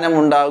വ്യതിയാനം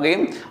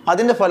ഉണ്ടാവുകയും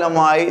അതിൻ്റെ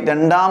ഫലമായി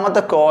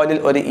രണ്ടാമത്തെ കോയിലിൽ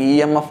ഒരു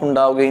EMF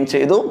ഉണ്ടാവുകയും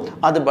ചെയ്തു.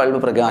 അത് ബൾബ്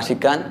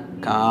പ്രകാശിക്കാൻ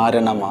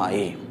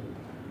കാരണമായി.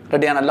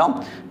 റെഡിയാണല്ലോ?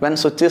 When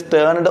switch is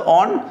turned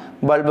on,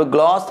 bulb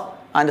glows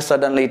and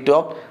suddenly it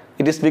off.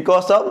 It is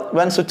because of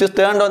when switch is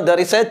turned on,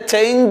 there is a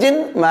change in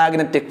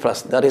magnetic flux.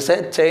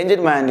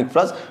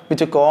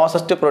 Which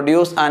causes to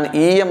produce an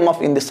EMF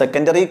in the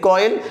secondary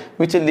coil,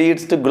 which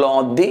leads to glow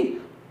the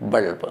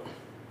bulb.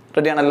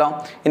 റെഡിയാണല്ലോ?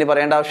 ഇനി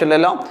പറയേണ്ട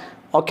ആവശ്യമില്ലല്ലോ.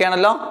 Okay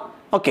ആണല്ലോ?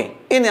 Okay,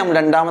 ഇനി നമ്മൾ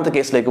രണ്ടാമത്തെ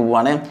കേസിലേക്ക്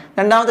പോവാണ്.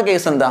 രണ്ടാമത്തെ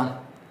കേസ് എന്താ?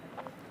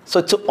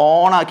 സ്വിച്ച്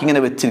ഓൺ ആക്കി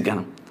ഇങ്ങനെ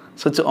വെച്ചിരിക്കണം.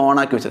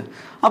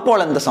 അപ്പോൾ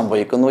എന്താ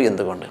സംഭവിക്കുന്നു?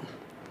 എന്തുകൊണ്ട്?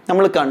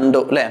 നമ്മൾ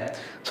കണ്ടു അല്ലേ?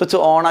 സ്വിച്ച്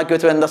ഓൺ ആക്കി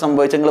വെച്ചപ്പോൾ എന്താ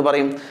സംഭവിച്ചത്? നിങ്ങൾ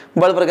പറയും,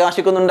 ബൾബ്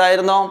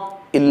പ്രകാശിക്കുന്നുണ്ടായിരുന്നോ?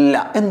 ഇല്ല.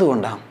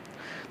 എന്തുകൊണ്ടാണ്?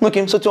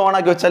 നോക്കിയും, സ്വിച്ച് ഓൺ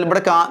ആക്കി വെച്ചാൽ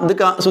ഇവിടെ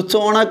സ്വിച്ച്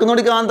ഓൺ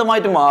ആക്കുന്നതോടെ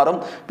കാന്തമായിട്ട് മാറും.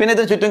 പിന്നെ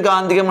ഇതിന് ചുറ്റും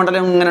കാന്തിക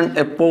മണ്ഡലം ഇങ്ങനെ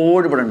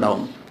എപ്പോഴും ഇവിടെ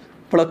ഉണ്ടാവും.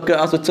 ഇപ്പോഴൊക്കെ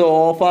ആ സ്വിച്ച്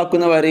ഓഫ്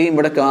ആക്കുന്ന വരെയും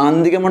ഇവിടെ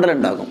കാന്തിക മണ്ഡലം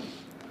ഉണ്ടാകും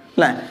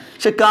അല്ലേ?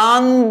 പക്ഷെ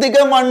കാന്തിക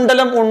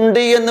മണ്ഡലം ഉണ്ട്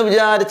എന്ന്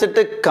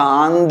വിചാരിച്ചിട്ട്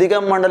കാന്തിക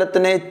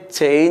മണ്ഡലത്തിന്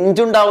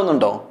ചേഞ്ച്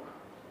ഉണ്ടാവുന്നുണ്ടോ?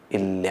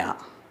 ഇല്ല.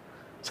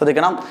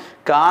 ശ്രദ്ധിക്കണം,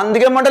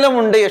 കാന്തിക മണ്ഡലം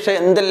ഉണ്ട്, പക്ഷെ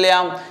എന്തില്ല?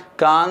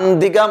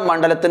 കാന്തിക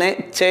മണ്ഡലത്തിന്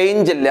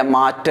ചേഞ്ച് ഇല്ല,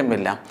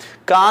 മാറ്റമില്ല.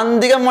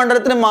 കാന്തിക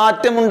മണ്ഡലത്തിന്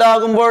മാറ്റം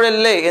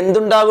ഉണ്ടാകുമ്പോഴല്ലേ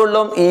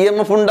എന്തുണ്ടാകുള്ളൂ?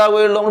 EMF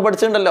ഉണ്ടാകുകയുള്ളൂ. നമ്മൾ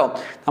പഠിച്ചിട്ടുണ്ടല്ലോ,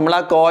 നമ്മൾ ആ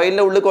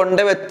കോയിലിൻ്റെ ഉള്ളിൽ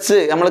കൊണ്ട് വെച്ച്,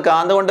 നമ്മൾ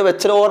കാന്ത കൊണ്ട്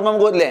വെച്ചൊരു ഓർമ്മ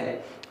പോകില്ലേ?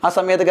 ആ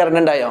സമയത്ത് കറണ്ട്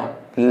ഉണ്ടായോ?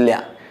 ഇല്ല.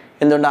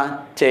 എന്തുകൊണ്ടാ?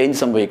 ചേഞ്ച്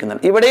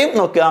സംഭവിക്കുന്നുണ്ട്. ഇവിടെയും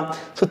നോക്കുക,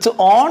 സ്വിച്ച്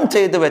ഓൺ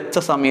ചെയ്ത് വെച്ച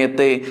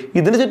സമയത്ത്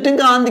ഇതിന് ചുറ്റും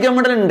കാന്തിക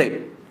മണ്ഡലം ഉണ്ട്.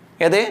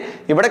 ഏതേ?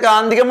 ഇവിടെ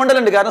കാന്തിക മണ്ഡലം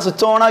ഉണ്ട്. കാരണം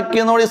സ്വിച്ച് ഓൺ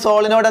ആക്കിയതോടെ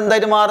സോളിനോട്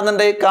എന്തായിട്ട്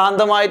മാറുന്നുണ്ട്?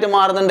 കാന്തമായിട്ട്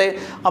മാറുന്നുണ്ട്.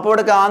 അപ്പോൾ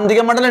ഇവിടെ കാന്തിക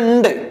മണ്ഡലം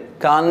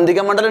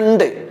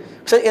ഉണ്ട്.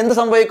 പക്ഷെ എന്ത്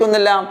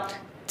സംഭവിക്കുന്നില്ല?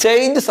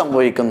 ചേഞ്ച്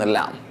സംഭവിക്കുന്നില്ല.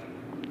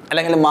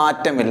 അല്ലെങ്കിൽ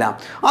മാറ്റമില്ല.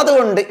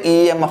 അതുകൊണ്ട്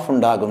EMF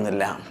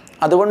ഉണ്ടാകുന്നില്ല.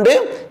 അതുകൊണ്ട്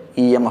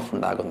EMF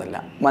ഉണ്ടാകുന്നില്ല.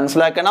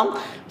 മനസ്സിലാക്കണം.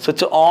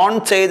 സ്വിച്ച് ഓൺ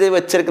ചെയ്ത്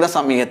വെച്ചിരിക്കുന്ന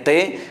സമയത്ത്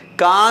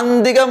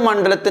കാന്തിക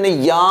മണ്ഡലത്തിന്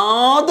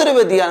യാതൊരു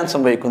വ്യതിയാനം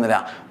സംഭവിക്കുന്നില്ല.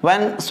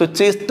 when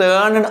switch is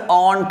turned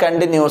on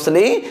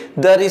continuously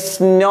there is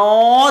no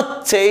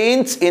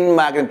change in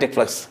magnetic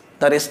flux.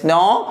 There is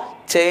no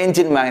change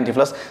in magnetic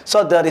flux, so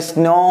there is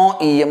no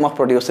EMF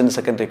produced in the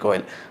secondary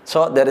coil. So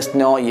there is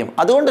no EMF.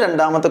 അതുകൊണ്ട്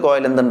രണ്ടാമത്തെ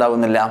coil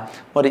എന്തുണ്ടാവുന്നില്ല?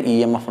 ഒരു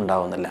EMF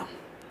ഉണ്ടാവുന്നില്ല.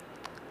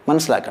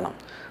 മനസ്സിലാക്കണം.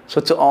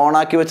 Switch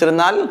ഓണാക്കി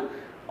വെച്ചിരുന്നാൽ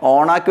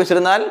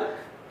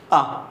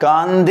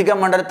കാന്തിക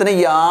മണ്ഡലത്തിന്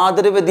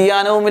യാതൊരു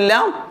വ്യതിയാനവുമില്ല.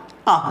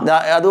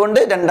 അതുകൊണ്ട്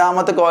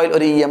രണ്ടാമത്തെ കോയിൽ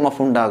ഒരു EMF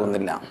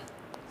ഉണ്ടാകുന്നില്ല.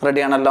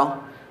 റെഡിയാണല്ലോ?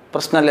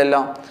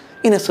 പ്രശ്നമില്ലല്ലോ.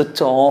 ഇനി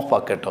സ്വിച്ച് ഓഫ്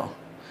ആക്കട്ടോ.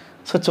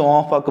 സ്വിച്ച്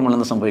ഓഫ് ആക്കുമ്പോൾ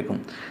എന്ത് സംഭവിക്കും?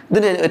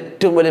 ഇതിൻ്റെ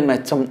ഏറ്റവും വലിയ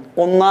മെച്ചം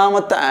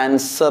ഒന്നാമത്തെ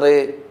ആൻസർ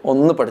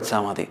ഒന്ന്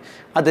പഠിച്ചാൽ മതി.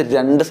 അത്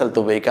രണ്ട് സ്ഥലത്ത്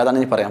ഉപയോഗിക്കുക. അതാണ്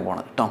ഞാൻ പറയാൻ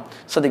പോണത് കേട്ടോ.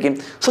 ശ്രദ്ധിക്കും.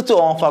 സ്വിച്ച്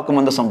ഓഫ്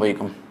ആക്കുമ്പോൾ എന്ത്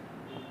സംഭവിക്കും?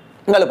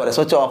 നിങ്ങൾ പറയാം.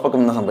 സ്വിച്ച് ഓഫ്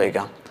ആക്കുമ്പോൾ എന്ത്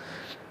സംഭവിക്കാം?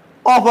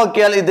 ഓഫ്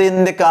ആക്കിയാൽ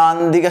ഇതിൻ്റെ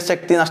കാന്തിക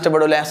ശക്തി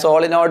നഷ്ടപ്പെടില്ലേ?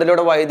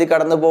 സോളിനോയിഡിലൂടെ വൈദ്യുതി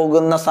കടന്നു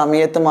പോകുന്ന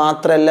സമയത്ത്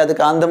മാത്രമല്ല അത്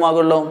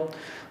കാന്തമാകുള്ളൂ.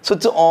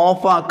 സ്വിച്ച്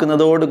ഓഫ്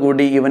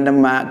ആക്കുന്നതോടുകൂടി ഇവൻ്റെ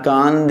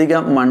കാന്തിക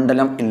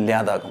മണ്ഡലം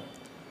ഇല്ലാതാകും.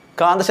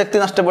 കാന്തശക്തി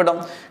നഷ്ടപ്പെടും.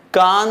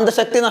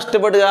 കാന്തശക്തി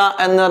നഷ്ടപ്പെടുക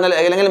എന്ന് പറഞ്ഞാൽ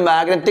അല്ലെങ്കിൽ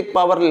മാഗ്നറ്റിക്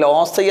പവർ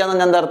ലോസ് ചെയ്യുക എന്ന്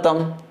പറഞ്ഞാൽ എന്താ അർത്ഥം?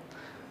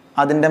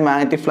 അതിൻ്റെ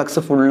മാഗ്നറ്റിക്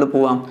ഫ്ലക്സ് ഫുള്ള്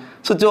പോവാം.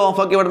 സ്വിച്ച് ഓഫ്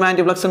ആക്കി ഇവിടെ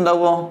മാഗ്നറ്റിക് ഫ്ലക്സ്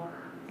ഉണ്ടാവുമോ?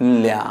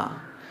 ഇല്ല.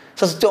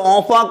 സ്വിച്ച്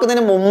ഓഫ്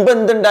ആക്കുന്നതിന് മുമ്പ്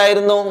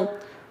എന്തുണ്ടായിരുന്നു?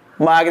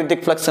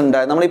 മാഗ്നറ്റിക് ഫ്ലക്സ്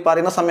ഉണ്ടായിരുന്നു. നമ്മൾ ഈ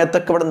പറയുന്ന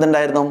സമയത്തൊക്കെ ഇവിടെ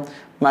എന്തുണ്ടായിരുന്നു?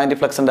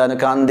 മാഗ്നറ്റിക് ഫ്ലക്സ് ഉണ്ടായിരുന്നു,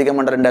 കാന്തിക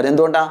മണ്ഡലം ഉണ്ടായിരുന്നു.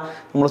 എന്തുകൊണ്ടാണ്?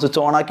 നമ്മൾ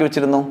സ്വിച്ച് ഓണാക്കി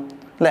വെച്ചിരുന്നു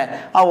അല്ലേ?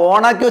 ആ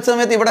ഓണാക്കി വെച്ച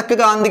സമയത്ത് ഇവിടെയൊക്കെ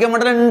കാന്തിക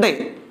മണ്ഡലം ഉണ്ട്.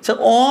 പക്ഷെ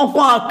ഓഫ്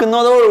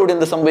ആക്കുന്നതോടുകൂടി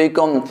എന്ത്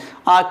സംഭവിക്കും?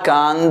 ആ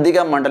കാന്തിക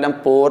മണ്ഡലം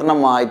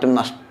പൂർണ്ണമായിട്ടും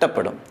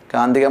നഷ്ടപ്പെടും.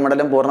 കാന്തിക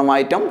മണ്ഡലം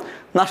പൂർണ്ണമായിട്ടും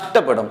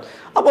നഷ്ടപ്പെടും.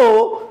 അപ്പോൾ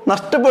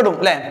നഷ്ടപ്പെടും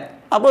അല്ലേ?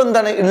 അപ്പോൾ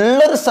എന്താണ്?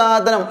 ഉള്ളൊരു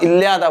സാധനം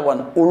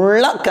ഇല്ലാതാവാണ്.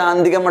 ഉള്ള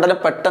കാന്തിക മണ്ഡലം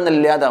പെട്ടെന്ന്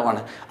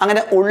ഇല്ലാതാവാണ്.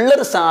 അങ്ങനെ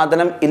ഉള്ളൊരു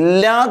സാധനം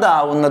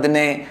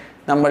ഇല്ലാതാവുന്നതിനെ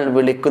നമ്മൾ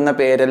വിളിക്കുന്ന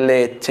പേരല്ലേ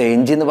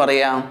ചേഞ്ച് എന്ന്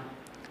പറയാം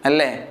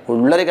അല്ലേ?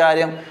 ഉള്ളൊരു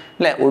കാര്യം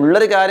അല്ലേ?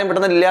 ഉള്ളൊരു കാര്യം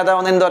പെട്ടെന്ന്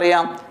ഇല്ലാതാവുന്ന എന്ത്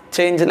പറയാം?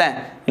 ചേഞ്ച് അല്ലേ?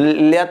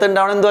 ഇല്ലാത്ത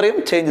ഉണ്ടാവണം എന്ത് പറയും?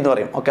 ചേഞ്ച് എന്ന്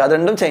പറയും. ഓക്കെ, അത്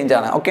രണ്ടും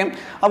ചേഞ്ചാണ്. ഓക്കെ,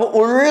 അപ്പോൾ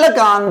ഉള്ള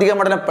കാന്തിക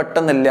മണ്ഡലം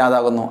പെട്ടെന്ന്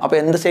ഇല്ലാതാകുന്നു. അപ്പോൾ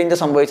എന്ത് ചേഞ്ച്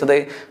സംഭവിച്ചത്?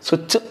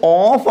 സ്വിച്ച്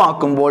ഓഫ്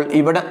ആക്കുമ്പോൾ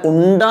ഇവിടെ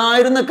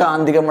ഉണ്ടായിരുന്ന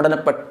കാന്തിക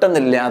മണ്ഡലം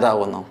പെട്ടെന്ന്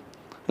ഇല്ലാതാവുന്നു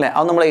അല്ലേ?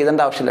 അത് നമ്മൾ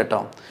എഴുതേണ്ട ആവശ്യമില്ല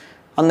കേട്ടോ.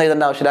 അന്ന്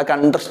എഴുതേണ്ട ആവശ്യമില്ല. അത്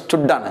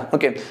അണ്ടർസ്റ്റുഡാണ്.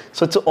 ഓക്കെ,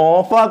 സ്വിച്ച്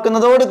ഓഫ്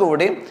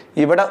ആക്കുന്നതോടുകൂടി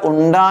ഇവിടെ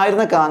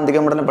ഉണ്ടായിരുന്ന കാന്തിക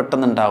മണ്ഡലം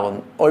പെട്ടെന്ന്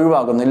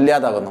ഒഴിവാകുന്നു,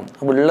 ഇല്ലാതാകുന്നു.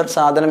 അപ്പോൾ ഉള്ള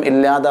സാധനം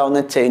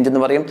ഇല്ലാതാവുന്ന ചേഞ്ച്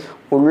എന്ന് പറയും.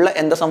 ഉള്ള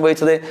എന്താ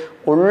സംഭവിച്ചത്?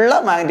 ഉള്ള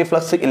മാഗ്നറ്റിക്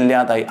ഫ്ലക്സ്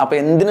ഇല്ലാതായി. അപ്പോൾ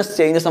എന്തിന്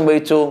ചേഞ്ച്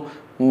സംഭവിച്ചു?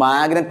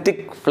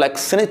 മാഗ്നറ്റിക്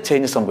ഫ്ലക്സിന്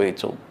ചേഞ്ച്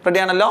സംഭവിച്ചു.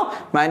 റെഡിയാണല്ലോ?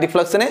 മാഗ്നറ്റിക്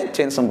ഫ്ലക്സിന്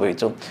ചേഞ്ച്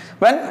സംഭവിച്ചു.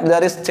 When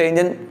there is change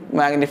in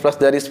magnetic flux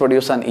there is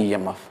produce an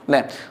EMF അല്ലേ?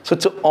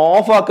 സ്വിച്ച്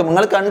ഓഫ് ആക്കും.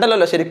 നിങ്ങൾ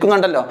കണ്ടല്ലോ, ശരിക്കും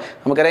കണ്ടല്ലോ.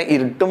 നമുക്കറിയാം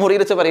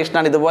ഇരുട്ടുമുറിയിൽ വെച്ച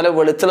പരീക്ഷണമാണ്. ഇതുപോലെ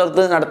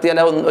വെളിച്ചെടുത്ത്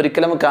നടത്തിയാൽ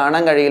ഒരിക്കലും നമുക്ക്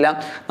കാണാൻ കഴിയില്ല.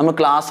 നമ്മൾ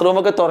ക്ലാസ്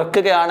റൂമൊക്കെ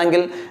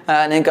തുറക്കുകയാണെങ്കിൽ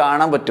നിങ്ങൾക്ക്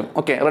കാണാൻ പറ്റും.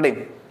 Okay, ready?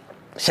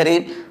 ശരി,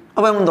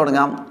 അപ്പോൾ നമ്മൾ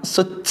തുടങ്ങാം.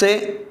 സ്വിച്ച്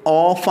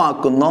ഓഫ്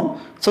ആക്കുന്നു.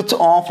 സ്വിച്ച്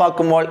ഓഫ്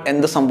ആക്കുമ്പോൾ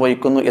എന്ത്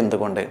സംഭവിക്കുന്നു?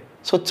 എന്തുകൊണ്ട്?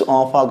 സ്വിച്ച്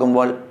ഓഫ്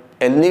ആക്കുമ്പോൾ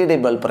LED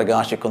ബൾബ്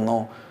പ്രകാശിക്കുന്നു.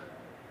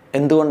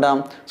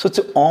 എന്തുകൊണ്ടാണ്?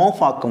 സ്വിച്ച്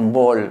ഓഫ്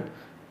ആക്കുമ്പോൾ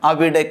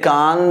അവിടെ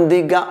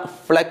കാന്തിക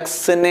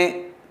ഫ്ലക്സിന്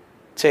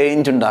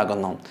ചേഞ്ച്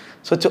ഉണ്ടാകുന്നു.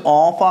 സ്വിച്ച്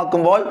ഓഫ്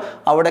ആക്കുമ്പോൾ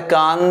അവിടെ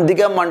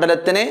കാന്തിക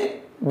മണ്ഡലത്തിന്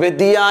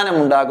വ്യതിയാനം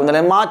ഉണ്ടാകുന്നു,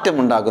 അല്ലെങ്കിൽ മാറ്റം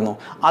ഉണ്ടാകുന്നു.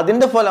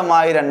 അതിൻ്റെ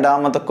ഫലമായി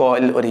രണ്ടാമത്തെ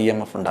കോയിൽ ഒരു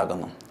EMF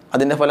ഉണ്ടാകുന്നു.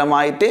 അതിൻ്റെ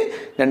ഫലമായിട്ട്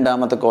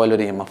രണ്ടാമത്തെ കോയിൽ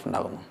ഒരു EMF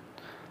ഉണ്ടാകുന്നു.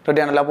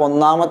 റെഡിയാണല്ലോ? അപ്പോൾ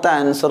ഒന്നാമത്തെ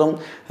ആൻസറും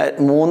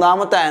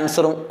മൂന്നാമത്തെ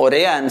ആൻസറും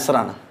ഒരേ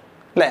ആൻസറാണ്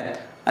അല്ലേ?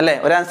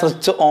 ഒരു ആൻസർ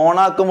സ്വിച്ച് ഓൺ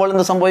ആക്കുമ്പോൾ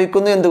എന്ത്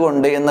സംഭവിക്കുന്നു?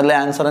 എന്തുകൊണ്ട് എന്നുള്ള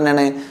ആൻസർ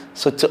തന്നെയാണ്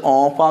സ്വിച്ച്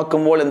ഓഫ്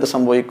ആക്കുമ്പോൾ എന്ത്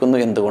സംഭവിക്കുന്നു?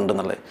 എന്തുകൊണ്ട്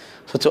എന്നുള്ളത്.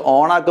 സ്വിച്ച്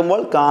ഓൺ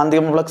ആക്കുമ്പോൾ കാന്തിക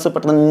ഫ്ലക്സ്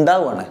പെട്ടെന്ന്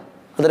ഉണ്ടാവുകയാണ്,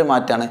 അതൊരു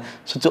മാറ്റമാണ്.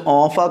 സ്വിച്ച്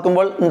ഓഫ്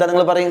ആക്കുമ്പോൾ എന്താ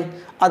നിങ്ങൾ പറയും?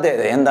 അതെ,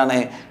 എന്താണ്?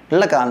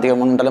 ഉള്ള കാന്തിക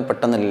മണ്ഡലം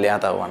പെട്ടെന്ന്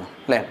ഇല്ലാതാവുകയാണ്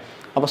അല്ലേ?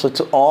 അപ്പോൾ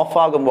സ്വിച്ച് ഓഫ്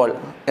ആകുമ്പോൾ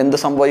എന്ത്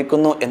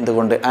സംഭവിക്കുന്നു?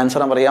 എന്തുകൊണ്ട്?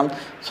 ആൻസർ പറയാം.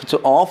 സ്വിച്ച്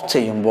ഓഫ്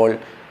ചെയ്യുമ്പോൾ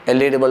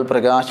LED ബൾബ്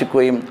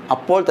പ്രകാശിക്കുകയും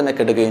അപ്പോൾ തന്നെ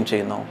കെടുകയും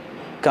ചെയ്യുന്നു.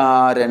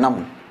 കാരണം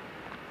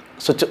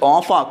സ്വിച്ച്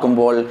ഓഫ്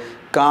ആക്കുമ്പോൾ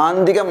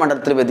കാന്തിക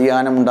മണ്ഡലത്തിൽ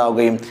വ്യതിയാനം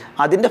ഉണ്ടാവുകയും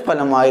അതിൻ്റെ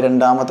ഫലമായി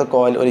രണ്ടാമത്തെ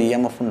കോയിൽ ഒരു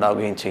EMF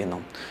ഉണ്ടാവുകയും ചെയ്യുന്നു.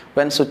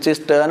 When switch is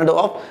turned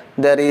off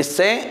there is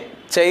a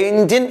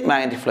change in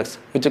magnetic flux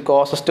which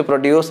causes to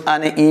produce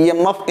an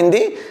EMF in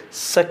the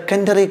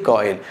secondary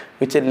coil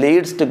which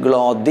leads to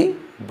glow the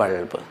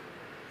bulb.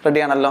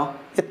 റെഡിയാണല്ലോ?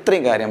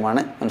 ഇത്രയും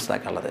കാര്യമാണ്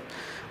മനസ്സിലാക്കാനുള്ളത്.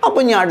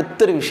 അപ്പോൾ ഞാൻ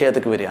അടുത്തൊരു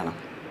വിഷയത്തേക്ക് വരികയാണ്.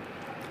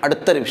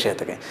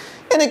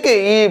 എനിക്ക്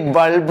ഈ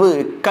ബൾബ്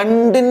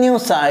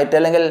കണ്ടിന്യൂസ് ആയിട്ട്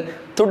അല്ലെങ്കിൽ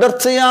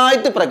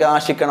തുടർച്ചയായിട്ട്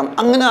പ്രകാശിക്കണം,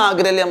 അങ്ങനെ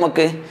ആഗ്രഹമില്ല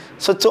നമുക്ക്?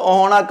 സ്വിച്ച്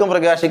ഓൺ ആക്കുമ്പോൾ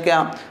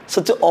പ്രകാശിക്കാം,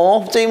 സ്വിച്ച്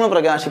ഓഫ് ചെയ്യുമ്പോൾ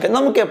പ്രകാശിക്കാം.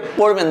 നമുക്ക്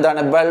എപ്പോഴും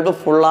എന്താണ്? ബൾബ്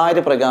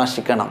ഫുള്ളായിട്ട്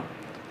പ്രകാശിക്കണം.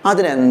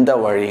 അതിനെന്താ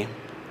വഴി?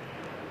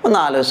 ഒന്ന്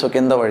ആലോചിച്ച് നോക്കി,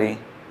 എന്താ വഴി?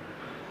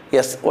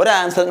 യെസ്, ഒരു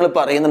ആൻസർ നിങ്ങൾ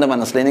പറയുന്നുണ്ട്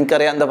മനസ്സിൽ.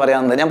 എനിക്കറിയാം എന്താ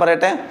പറയാമെന്നത്. ഞാൻ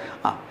പറയട്ടെ.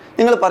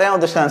 നിങ്ങൾ പറയാൻ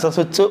ഉദ്ദേശിച്ച ആൻസർ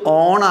സ്വിച്ച്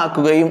ഓൺ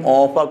ആക്കുകയും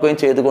ഓഫ് ആക്കുകയും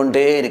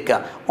ചെയ്തുകൊണ്ടേയിരിക്കുക.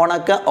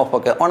 ഓണാക്കുക,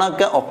 ഓഫാക്കുക,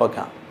 ഓണാക്കുക,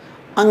 ഓഫാക്കുക.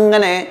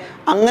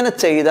 അങ്ങനെ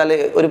ചെയ്താൽ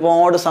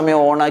ഒരുപാട് സമയം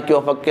ഓണാക്കി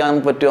ഓഫാക്കി ആകാൻ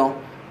പറ്റുമോ?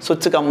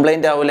 സ്വിച്ച്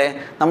കംപ്ലൈൻ്റ് ആവൂലേ?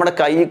 നമ്മുടെ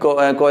കൈ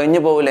കൊഴഞ്ഞു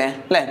പോകൂലേ?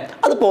 അല്ലേ?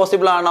 അത്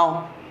പോസിബിൾ ആണോ?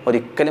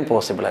 ഒരിക്കലും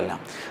പോസിബിൾ അല്ല.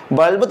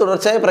 ബൾബ്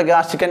തുടർച്ചയായി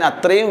പ്രകാശിക്കാൻ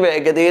അത്രയും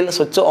വേഗതയിൽ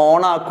സ്വിച്ച്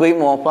ഓൺ ആക്കുകയും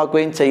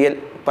ഓഫാക്കുകയും ചെയ്യൽ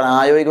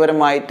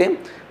പ്രായോഗികപരമായിട്ട്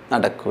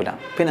നടക്കൂല.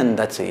 പിന്നെ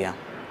എന്താ ചെയ്യുക?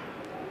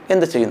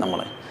 എന്ത് ചെയ്യും നമ്മൾ?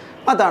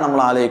 അതാണ്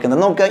നമ്മൾ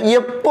ആലോചിക്കുന്നത്. നോക്കുക,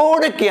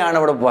 എപ്പോഴൊക്കെയാണ്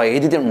ഇവിടെ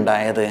വൈദ്യുതി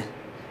ഉണ്ടായത്?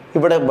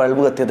 ഇവിടെ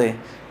ബൾബ് കത്തിയത്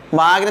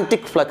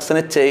മാഗ്നറ്റിക്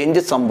ഫ്ലക്സിന്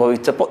ചേഞ്ച്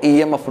സംഭവിച്ചപ്പോൾ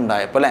EMF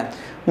ഉണ്ടായപ്പോൾ, അല്ലേ?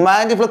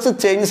 മാഗ്നറ്റിക് ഫ്ലക്സ്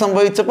ചേഞ്ച്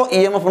സംഭവിച്ചപ്പോൾ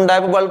EMF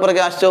ഉണ്ടായപ്പോൾ ബൾബ്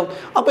പ്രകാശിച്ചു.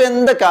 അപ്പോൾ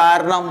എന്താ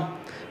കാരണം?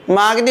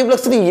 മാഗ്നറ്റിക്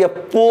ഫ്ലക്സിന്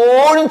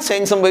എപ്പോഴും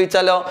ചേഞ്ച്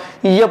സംഭവിച്ചാലോ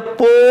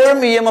എപ്പോഴും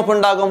EMF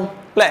ഉണ്ടാകും,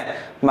 അല്ലേ?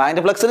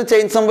 മാഗ്നറ്റിക് ഫ്ലക്സിന്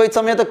ചേഞ്ച് സംഭവിച്ച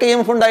സമയത്തൊക്കെ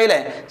EMF ഉണ്ടായില്ലേ?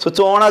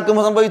 സ്വിച്ച് ഓൺ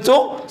ആക്കുമ്പോൾ സംഭവിച്ചു,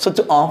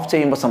 സ്വിച്ച് ഓഫ്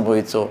ചെയ്യുമ്പോൾ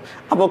സംഭവിച്ചു.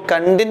 അപ്പോൾ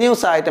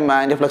കണ്ടിന്യൂസ് ആയിട്ട്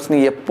മാഗ്നറ്റിക് ഫ്ലക്സിന്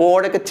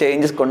എപ്പോഴൊക്കെ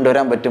ചേഞ്ചസ്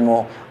കൊണ്ടുവരാൻ പറ്റുമോ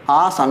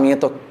ആ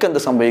സമയത്തൊക്കെ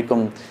എന്ത്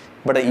സംഭവിക്കും?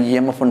 ഇവിടെ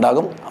EMF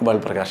ഉണ്ടാകും,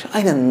 ബൾബ് പ്രകാശം.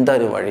 അതിനെന്താ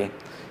ഒരു വഴി?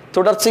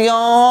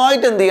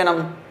 തുടർച്ചയായിട്ട് എന്ത് ചെയ്യണം?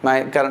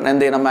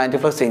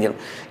 മാഗ്നറ്റിക് ഫ്ലക്സ് ചേഞ്ച് ചെയ്യണം.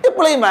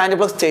 ഇപ്പോൾ ഈ മാഗ്നറ്റിക്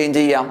ഫ്ലക്സ് ചേഞ്ച്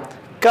ചെയ്യാം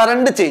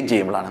കറണ്ട് ചേഞ്ച്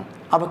ചെയ്യുമ്പോഴാണ്.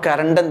 അപ്പോൾ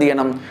കറണ്ട് എന്ത്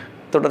ചെയ്യണം?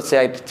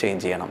 തുടർച്ചയായിട്ട്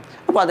ചേഞ്ച് ചെയ്യണം.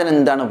 അപ്പോൾ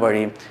അതിനെന്താണ്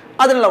വഴി?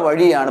 അതിനുള്ള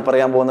വഴിയാണ്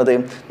പറയാൻ പോകുന്നത്.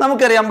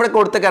 നമുക്കറിയാം ഇവിടെ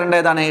കൊടുത്ത കറണ്ട്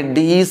ഏതാണ്?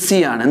 DC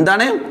ആണ്.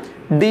 എന്താണ്?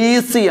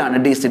 DC ആണ്.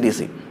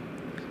 DC.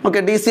 ഓക്കെ,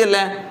 DC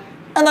അല്ലേ?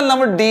 എന്നാൽ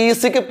നമ്മൾ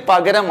DCക്ക്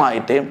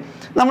പകരമായിട്ട്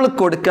നമ്മൾ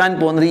കൊടുക്കാൻ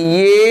പോകുന്നത്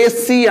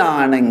AC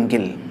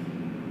ആണെങ്കിൽ,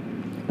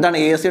 ഇതാണ്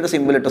AC-യുടെ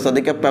സിമ്പിൾ ഇട്ടോ,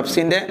 ശ്രദ്ധിക്കുക.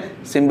 പെപ്സിൻ്റെ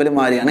സിമ്പിൾ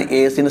മാറിയാണ്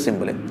AC-ൻ്റെ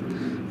സിമ്പിൾ.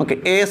 ഓക്കെ,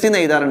 AC എന്ന്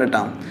എഴുതാറുണ്ട്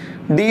കേട്ടോ.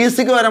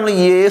 DCക്ക് വരെ നമ്മൾ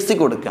AC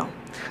കൊടുക്കാം.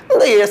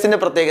 എന്താ AC-ൻ്റെ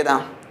പ്രത്യേകത?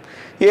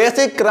 AC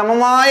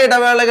ക്രമമായ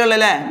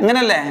ഇടവേളകളിലല്ലേ?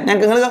 ഇങ്ങനല്ലേ?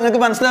 നിങ്ങൾക്ക്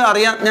മനസ്സിലായി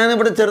അറിയാം. ഞാൻ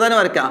ഇവിടെ ചെറുതായി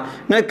വരയ്ക്കാം.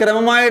 ഇങ്ങനെ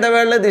ക്രമമായ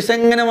ഇടവേളയിൽ ദിശ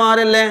ഇങ്ങനെ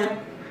മാറല്ലേ?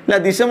 അല്ല,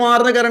 ദിശ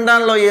മാറുന്ന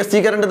കറണ്ടാണല്ലോ AC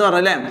കറണ്ട് എന്ന്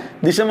പറഞ്ഞല്ലേ?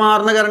 ദിശ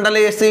മാറുന്ന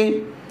കറണ്ടല്ലേ AC?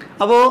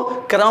 അപ്പോൾ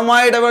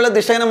ക്രമമായ ഇടവേള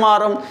ദിശ ഇങ്ങനെ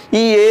മാറും.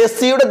 ഈ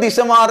AC-യുടെ ദിശ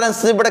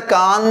മാറുന്നതനുസരിച്ച് ഇവിടെ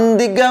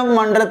കാന്തിക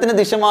മണ്ഡലത്തിന്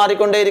ദിശ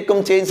മാറിക്കൊണ്ടേയിരിക്കും,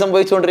 ചേഞ്ച്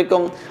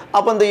സംഭവിച്ചുകൊണ്ടിരിക്കും.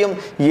 അപ്പോൾ എന്ത് ചെയ്യും?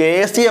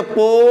 AC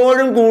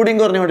എപ്പോഴും കൂടിയും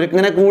കുറഞ്ഞുകൊണ്ടിരിക്കും.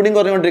 ഇങ്ങനെ കൂടിയും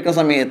കുറഞ്ഞുകൊണ്ടിരിക്കുന്ന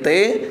സമയത്ത്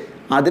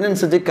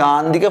അതിനനുസരിച്ച്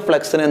കാന്തിക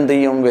ഫ്ലക്സിന് എന്ത്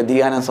ചെയ്യും?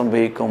 വ്യതിയാനം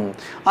സംഭവിക്കും.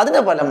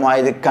 അതിൻ്റെ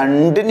ഫലമായി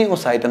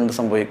കണ്ടിന്യൂസ് ആയിട്ട് എന്ത്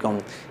സംഭവിക്കും?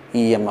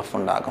 EMF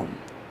ഉണ്ടാകും.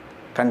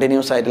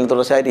 കണ്ടിന്യൂസ് ആയിട്ട്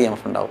തുടർച്ചയായിട്ട്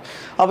EMF ഉണ്ടാകും.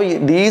 അപ്പോൾ ഈ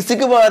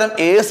DCക്ക് പകരം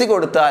AC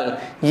കൊടുത്താൽ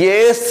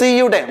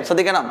AC-യുടെ,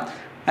 ശ്രദ്ധിക്കണം,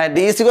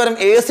 DC-ക്ക് പകരം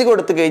AC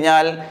കൊടുത്തു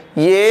കഴിഞ്ഞാൽ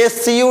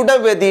AC-യുടെ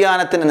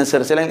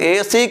വ്യതിയാനത്തിനനുസരിച്ച് അല്ലെങ്കിൽ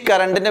AC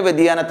കറണ്ടിൻ്റെ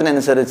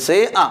വ്യതിയാനത്തിനനുസരിച്ച്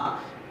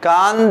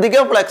കാന്തിക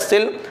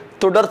ഫ്ലക്സിൽ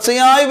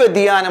തുടർച്ചയായി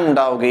വ്യതിയാനം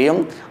ഉണ്ടാവുകയും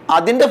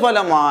അതിൻ്റെ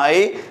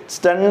ഫലമായി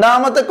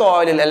രണ്ടാമത്തെ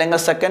കോയിലിൽ അല്ലെങ്കിൽ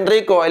സെക്കൻഡറി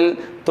കോയിലിൽ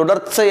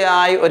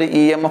തുടർച്ചയായി ഒരു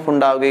EMF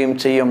ഉണ്ടാവുകയും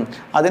ചെയ്യും.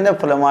 അതിൻ്റെ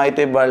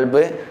ഫലമായിട്ട്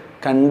ബൾബ്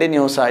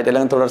കണ്ടിന്യൂസ് ആയിട്ട്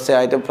അല്ലെങ്കിൽ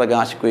തുടർച്ചയായിട്ട്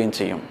പ്രകാശിക്കുകയും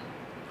ചെയ്യും.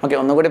 ഓക്കെ,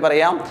 ഒന്നുകൂടി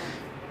പറയാം.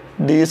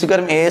 DC-ക്ക്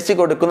പകരം AC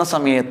കൊടുക്കുന്ന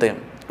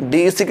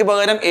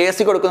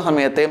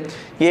സമയത്ത്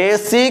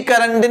AC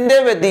കറണ്ടിൻ്റെ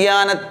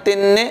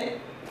വ്യതിയാനത്തിൻ്റെ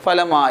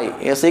ഫലമായി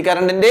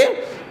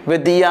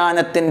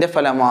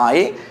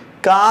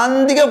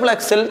കാന്തിക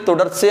ഫ്ലക്സിൽ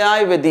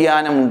തുടർച്ചയായി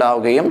വ്യതിയാനം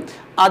ഉണ്ടാവുകയും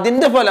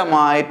അതിൻ്റെ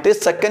ഫലമായിട്ട്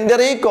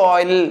സെക്കൻഡറി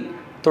കോയിലിൽ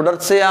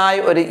തുടർച്ചയായി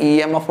ഒരു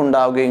EMF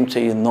ഉണ്ടാവുകയും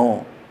ചെയ്യുന്നു.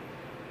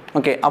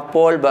 ഓക്കെ,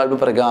 അപ്പോൾ ബൾബ്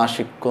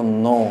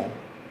പ്രകാശിക്കുന്നു.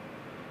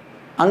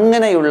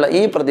 അങ്ങനെയുള്ള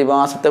ഈ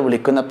പ്രതിഭാസത്തെ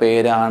വിളിക്കുന്ന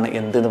പേരാണ്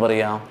എന്തെന്ന്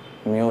പറയാം?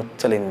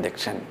 Mutual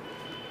induction.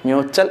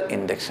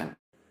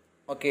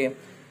 ഓക്കെ,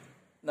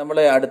 നമ്മൾ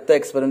അടുത്ത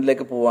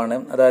എക്സ്പെരിമെന്റിലേക്ക് പോവാണ്.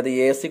 അതായത്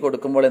AC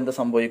കൊടുക്കുമ്പോൾ എന്ത്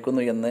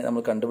സംഭവിക്കുന്നു എന്ന്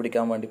നമ്മൾ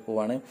കണ്ടുപിടിക്കാൻ വേണ്ടി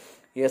പോവാണ്.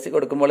 AC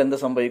കൊടുക്കുമ്പോൾ എന്ത്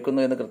സംഭവിക്കുന്നു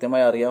എന്ന്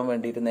കൃത്യമായി അറിയാൻ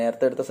വേണ്ടിയിട്ട്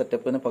നേരത്തെ എടുത്ത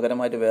സെറ്റപ്പിന്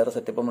പകരമായിട്ട് വേറെ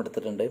സെറ്റപ്പും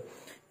എടുത്തിട്ടുണ്ട്.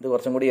 ഇത്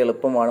കുറച്ചും കൂടി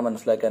എളുപ്പമാണ്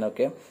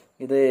മനസ്സിലാക്കാനൊക്കെ.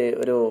 ഇത്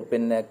ഒരു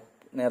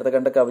നേരത്തെ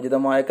കണ്ട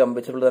കവചിതമായ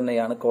കമ്പിച്ചുകൾ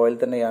തന്നെയാണ്, കോയിൽ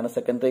തന്നെയാണ്,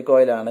 സെക്കൻഡറി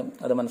കോയിലാണ്.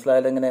 അത്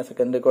മനസ്സിലായാലും എങ്ങനെ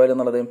സെക്കൻഡറി കോയിൽ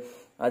എന്നുള്ളത്?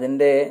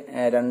 അതിൻ്റെ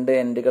രണ്ട്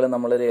എൻഡുകൾ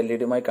നമ്മളൊരു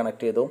LED-യുമായി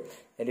കണക്ട് ചെയ്തു.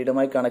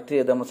 LED-യുമായി കണക്ട്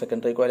ചെയ്ത് നമ്മൾ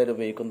സെക്കൻഡറി കോയിൽ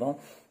ഉപയോഗിക്കുന്നു.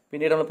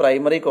 പിന്നീട് നമ്മൾ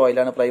പ്രൈമറി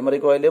കോയിലാണ്. പ്രൈമറി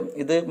കോയിൽ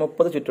ഇത്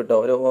 30 ചുറ്റിട്ടോ,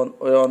 ഒരു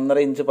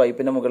 1.5 ഇഞ്ച്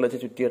പൈപ്പിന്റെ മുകളിൽ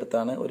വെച്ച്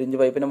ചുറ്റിയെടുത്താണ്. 1 ഇഞ്ച്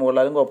പൈപ്പിന്റെ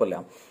മുകളിലാലും കുഴപ്പമില്ല.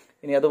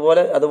 ഇനി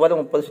അതുപോലെ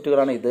 30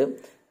 ചുറ്റുകളാണ് ഇത്.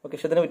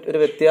 പക്ഷെ ഇതിന് ഒരു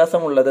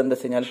വ്യത്യാസമുള്ളത് എന്താ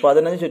വെച്ച് കഴിഞ്ഞാൽ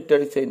 15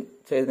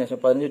 ചെയ്തതിനു ശേഷം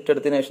 15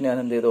 ചുറ്റെടുത്തതിനു ശേഷം ഞാൻ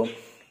എന്ത് ചെയ്തു?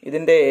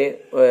 ഇതിന്റെ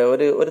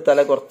ഒരു തല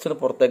കുറച്ചിന്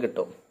പുറത്തേക്ക്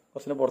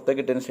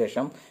ഇട്ടതിന്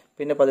ശേഷം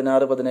പിന്നെ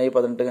 16, 17,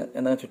 18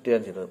 എന്നങ്ങനെ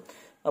ചുറ്റുകയാണ് ചെയ്തത്.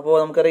 അപ്പോൾ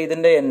നമുക്കറിയാം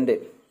ഇതിന്റെ എൻഡ്,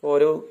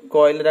 ഒരു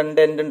കോയിലിൽ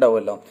 2 എൻഡ്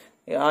ഉണ്ടാവുമല്ലോ,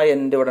 ആ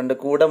എൻഡ് ഇവിടെ ഉണ്ട്,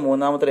 കൂടെ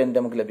മൂന്നാമത്തെ എൻഡ്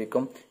നമുക്ക്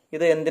ലഭിക്കും.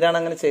 ഇത് എന്തിനാണ്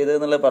അങ്ങനെ ചെയ്തത്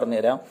എന്നുള്ളത്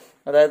പറഞ്ഞുതരാം.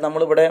 അതായത്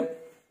നമ്മളിവിടെ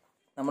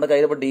നമ്മുടെ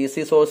കയ്യിൽ ഇപ്പോൾ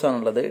DC സോഴ്സ്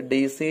ആണുള്ളത്.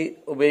 DC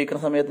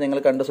ഉപയോഗിക്കുന്ന സമയത്ത് നിങ്ങൾ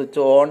കണ്ട്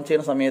സ്വിച്ച് ഓൺ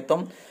ചെയ്യുന്ന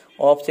സമയത്തും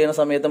ഓഫ് ചെയ്യുന്ന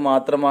സമയത്തും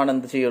മാത്രമാണ്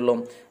എന്ത് ചെയ്യുള്ളൂ?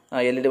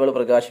 LED-കൾ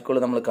പ്രകാശിക്കുള്ളൂ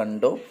നമ്മൾ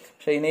കണ്ടു.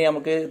 പക്ഷെ ഇനി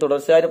നമുക്ക്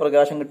തുടർച്ചയായിട്ട്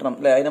പ്രകാശം കിട്ടണം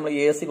അല്ലെ? അതിന് നമ്മൾ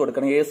AC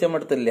കൊടുക്കണം. AC നമ്മൾ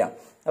എടുത്തില്ല.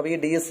 അപ്പൊ ഈ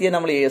DC-യെ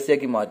നമ്മൾ AC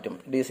ആക്കി മാറ്റും.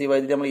 DC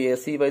വൈദ്യുതി നമ്മൾ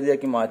AC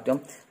വൈദ്യുതിയാക്കി മാറ്റും.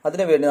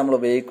 അതിനുവേണ്ടി നമ്മൾ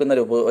ഉപയോഗിക്കുന്ന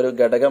ഒരു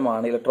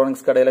ഘടകമാണ്,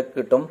 ഇലക്ട്രോണിക്സ് കടയിലൊക്കെ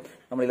കിട്ടും.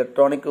 നമ്മൾ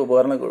ഇലക്ട്രോണിക്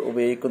ഉപകരണം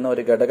ഉപയോഗിക്കുന്ന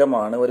ഒരു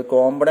ഘടകമാണ്, ഒരു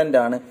കോമ്പണന്റ്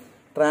ആണ്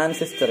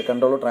ട്രാൻസിസ്റ്റർ,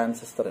 കൺട്രോൾ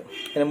ട്രാൻസിസ്റ്റർ.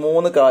 ഇതിന്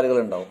 3 കാലുകൾ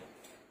ഉണ്ടാവും.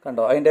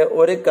 കണ്ടോ? അതിന്റെ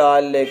ഒരു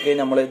കാലിലേക്ക്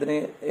നമ്മൾ ഇതിന്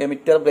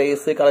എമിറ്റർ,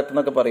 ബേസ്, കളക്ടർ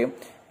എന്നൊക്കെ പറയും.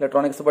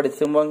 ഇലക്ട്രോണിക്സ്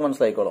പഠിച്ചുമ്പോൾ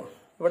മനസ്സിലായിക്കോളും.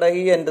 ഇവിടെ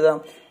ഈ എൻഡ്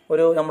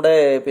ഒരു നമ്മുടെ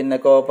പിന്നെ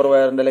കോപ്പർ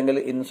വയറിന്റെ അല്ലെങ്കിൽ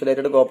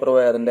ഇൻസുലേറ്റഡ് കോപ്പർ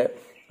വയറിന്റെ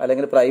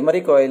അല്ലെങ്കിൽ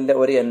പ്രൈമറി കോയിലിന്റെ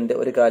ഒരു എൻഡ്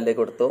ഒരു കാലിലേക്ക്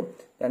കൊടുത്തു.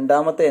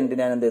 രണ്ടാമത്തെ എൻഡ്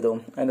ഞാൻ എന്ത് ചെയ്തു,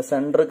 അതിന്റെ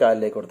സെൻട്രൽ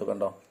കാലിലേക്ക് കൊടുത്തു.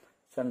 കണ്ടോ,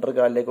 സെൻട്രൽ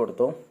കാലിലേക്ക്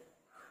കൊടുത്തു.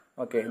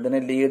 ഓക്കെ, ഇതിന്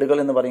ലീഡുകൾ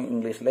എന്ന് പറയും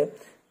ഇംഗ്ലീഷിൽ.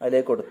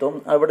 അതിലേക്ക് കൊടുത്തു.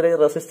 അവിടെ ഒരു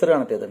റെസിസ്റ്റർ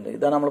കണക്ട് ചെയ്തിട്ടുണ്ട്.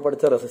 ഇതാണ് നമ്മൾ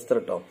പഠിച്ച റെസിസ്റ്റർ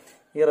കേട്ടോ.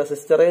 ഈ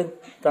റെസിസ്റ്റർ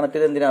കണക്ട്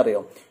ചെയ്ത് എന്തിനാ അറിയോ?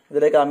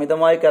 ഇതിലേക്ക്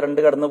അമിതമായി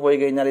കറണ്ട് കടന്നു പോയി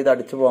കഴിഞ്ഞാൽ ഇത്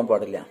അടിച്ചു പോകാൻ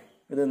പാടില്ല,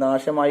 ഇത്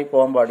നാശമായി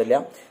പോകാൻ പാടില്ല.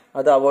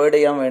 അത് അവോയ്ഡ്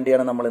ചെയ്യാൻ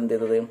വേണ്ടിയാണ് നമ്മൾ എന്ത്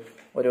ചെയ്തത്,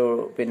 ഒരു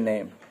പിന്നെ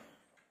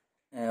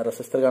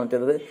റെസിസ്റ്റർ കണക്ട്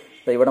ചെയ്തത്.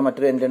 ഇവിടെ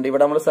മറ്റൊരു എൻഡ് ഉണ്ട്.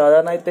 ഇവിടെ നമ്മൾ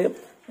സാധാരണയായിട്ട്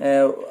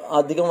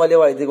അധികം വലിയ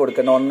വൈദ്യുതി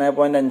കൊടുക്കേണ്ട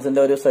 1.5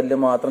 ഒരു സെല്ല്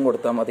മാത്രം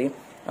കൊടുത്താൽ മതി.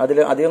 അതിൽ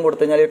അധികം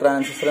കൊടുത്തു കഴിഞ്ഞാൽ ഈ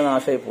ട്രാൻസിസ്റ്റർ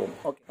നാശമായി പോകും.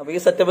 ഓക്കെ, അപ്പോൾ ഈ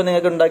സെറ്റപ്പ്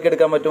നിങ്ങൾക്ക്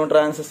ഉണ്ടാക്കിയെടുക്കാൻ പറ്റും.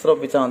 ട്രാൻസിസ്റ്റർ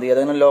ഒപ്പിച്ചാൽ മതി.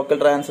 അതായത് ലോക്കൽ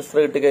ട്രാൻസിസ്റ്റർ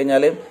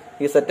കിട്ടിക്കഴിഞ്ഞാൽ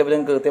ഈ സെറ്റപ്പ്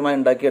നിങ്ങൾക്ക് കൃത്യമായി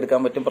ഉണ്ടാക്കിയെടുക്കാൻ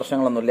പറ്റും,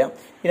 പ്രശ്നങ്ങളൊന്നുമില്ല.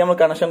 ഇനി നമ്മൾ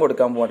കണക്ഷൻ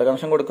കൊടുക്കാൻ പോകട്ടെ.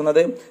 കണക്ഷൻ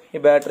കൊടുക്കുന്നത്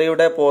ഈ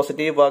ബാറ്ററിയുടെ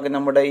പോസിറ്റീവ് ഭാഗം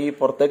നമ്മുടെ ഈ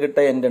പുറത്തേക്ക് ഇട്ട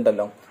എൻഡ്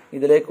ഉണ്ടല്ലോ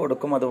ഇതിലേക്ക്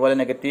കൊടുക്കും. അതുപോലെ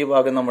നെഗറ്റീവ്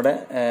ഭാഗം നമ്മുടെ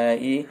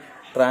ഈ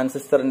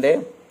ട്രാൻസിസ്റ്ററിന്റെ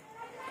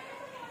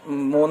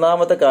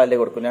മൂന്നാമത്തെ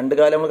കാലിലേക്ക് കൊടുക്കും. 2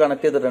 കാലം നമ്മൾ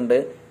കണക്ട് ചെയ്തിട്ടുണ്ട്.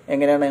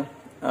 എങ്ങനെയാണ്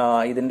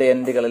ഇതിന്റെ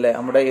എൻഡുകൾ അല്ലെ,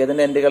 നമ്മുടെ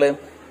ഏതിന്റെ എൻഡുകൾ,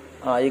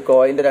 ഈ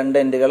കോയിന്റെ 2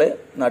 എൻഡുകൾ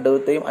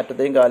നടുവത്തെയും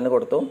അറ്റത്തെയും കാലിന്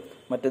കൊടുത്തു.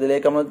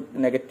 മറ്റേതിലേക്ക് നമ്മൾ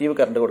നെഗറ്റീവ്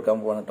കറണ്ട് കൊടുക്കാൻ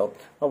പോകണം കേട്ടോ.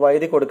 അപ്പോൾ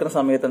വൈദ്യുതി കൊടുക്കുന്ന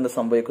സമയത്ത് എന്ത്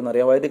സംഭവിക്കുന്ന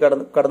അറിയാം? വൈദ്യുതി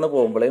കടന്നു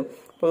പോകുമ്പോൾ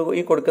ഇപ്പോൾ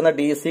ഈ കൊടുക്കുന്ന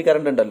DC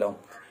കറണ്ട് ഉണ്ടല്ലോ,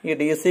 ഈ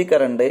DC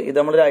കറണ്ട് ഇത്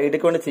നമ്മളൊരു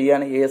ഐഡിയക്ക് വേണ്ടി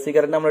ചെയ്യാണ്. AC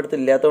കറണ്ട് നമ്മുടെ അടുത്ത്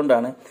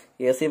ഇല്ലാത്തതുകൊണ്ടാണ്,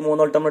 AC 3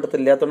 വോൾട്ട് നമ്മുടെ അടുത്ത്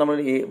ഇല്ലാത്തതുകൊണ്ട്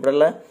നമ്മൾ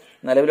ഇവിടെയുള്ള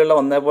നിലവിലുള്ള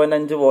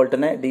 1.5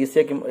 വോൾട്ടിനെ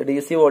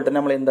DC വോൾട്ടിനെ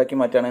നമ്മൾ എന്താക്കി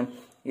മാറ്റാണ്,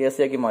 AC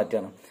ആക്കി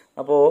മാറ്റാണ്.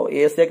 അപ്പോൾ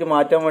AC ആക്കി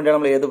മാറ്റാൻ വേണ്ടിയാണ്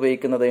നമ്മൾ ഏത്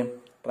ഉപയോഗിക്കുന്നത്,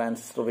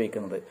 ട്രാൻസിസ്റ്റർ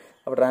ഉപയോഗിക്കുന്നത്.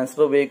 അപ്പോൾ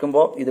ട്രാൻസിസ്റ്റർ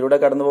ഉപയോഗിക്കുമ്പോൾ ഇതിലൂടെ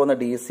കടന്നു പോകുന്ന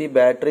DC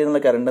ബാറ്ററി എന്നുള്ള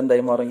കറണ്ട്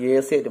എന്തായി മാറും,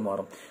 AC ആയിട്ട്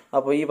മാറും.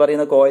 അപ്പോൾ ഈ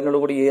പറയുന്ന കോയിലിനോട്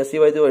കൂടി AC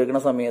വൈദ്യുതി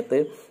ഒഴുകുന്ന സമയത്ത്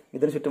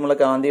ഇതിന് ചുറ്റുമുള്ള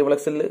കാന്തിക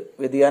ഫ്ലക്സിൽ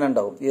വ്യതിയാനം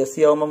ഉണ്ടാവും. AC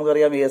ആകുമ്പോൾ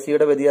നമുക്കറിയാം AC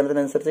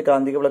വ്യതിയാനത്തിനനുസരിച്ച്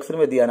കാന്തിക ഫ്ലക്സിന്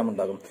വ്യതിയാനം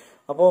ഉണ്ടാകും.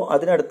 അപ്പോൾ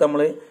അതിനടുത്ത്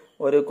നമ്മൾ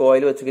ഒരു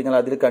കോയിൽ വെച്ച് കഴിഞ്ഞാൽ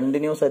അതിൽ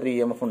കണ്ടിന്യൂസ് ആയിട്ട്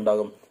EMF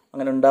ഉണ്ടാകും.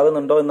 അങ്ങനെ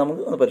ഉണ്ടാകുന്നുണ്ടോ എന്ന്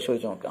നമുക്ക് ഒന്ന്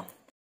പരിശോധിച്ച് നോക്കാം.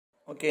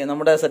 ഓക്കെ,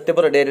 നമ്മുടെ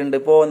സെറ്റപ്പ് റെഡി ആയിട്ടുണ്ട്.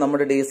 ഇപ്പോൾ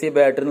നമ്മുടെ DC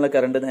ബാറ്ററിയിലുള്ള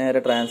കറണ്ട് നേരെ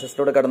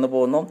ട്രാൻസിസ്റ്ററിലൂടെ കടന്നു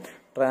പോകുന്നു.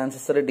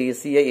 ട്രാൻസിസ്റ്റർ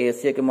DCയെ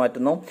AC ആക്കി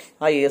മാറ്റുന്നു.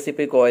 ആ AC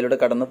ഇപ്പോൾ ഈ കോയിലൂടെ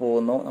കടന്നു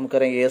പോകുന്നു.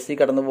 നമുക്കറിയാം AC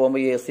കടന്നു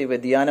പോകുമ്പോൾ AC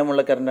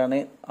വ്യതിയാനമുള്ള കറണ്ടാണ്,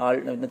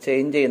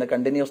 ചേഞ്ച് ചെയ്യുന്ന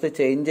കണ്ടിന്യൂസ്ലി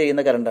ചേഞ്ച്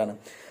ചെയ്യുന്ന കറണ്ടാണ്.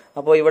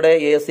 അപ്പോൾ ഇവിടെ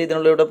AC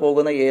ഇതിനുള്ളിലൂടെ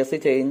പോകുന്ന AC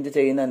ചേഞ്ച്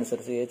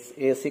ചെയ്യുന്നതനുസരിച്ച്,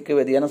 ACക്ക്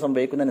വ്യതിയാനം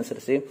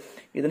സംഭവിക്കുന്നതനുസരിച്ച്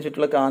ഇതിന്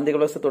ചുറ്റുള്ള കാന്തിക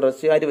ഫ്ലക്സ്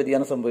തുടർച്ചയായിട്ട്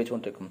വ്യതിയാനം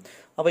സംഭവിച്ചുകൊണ്ടിരിക്കും.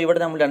 അപ്പോൾ ഇവിടെ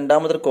നമ്മൾ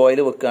രണ്ടാമതൊരു കോയിൽ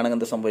വെക്കുകയാണെങ്കിൽ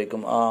എന്ത്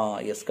സംഭവിക്കും?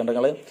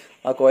 കണ്ടങ്ങൾ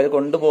ആ കോയിൽ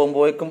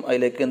കൊണ്ടുപോകുമ്പോഴേക്കും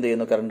അതിലേക്ക് എന്ത്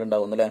ചെയ്യുന്നു, കറണ്ട്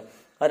ഉണ്ടാവുന്നു അല്ലേ.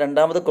 ആ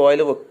രണ്ടാമത്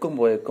കോയിൽ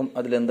വെക്കുമ്പോഴേക്കും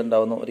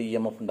അതിലെന്തുണ്ടാവുന്നു, ഒരു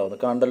EMF ഉണ്ടാവുന്നു.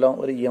 കാണണ്ടല്ലോ,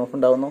 ഒരു EMF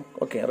ഉണ്ടാവുന്നു.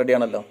 ഓക്കെ,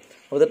 റെഡിയാണല്ലോ.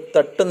 അപ്പോൾ ഇത്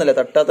തട്ടുന്നില്ല,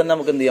 തട്ടാൽ തന്നെ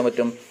നമുക്ക് എന്ത് ചെയ്യാൻ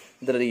പറ്റും,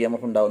 ഇതിലൊരു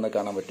EMF ഉണ്ടാവുന്നത്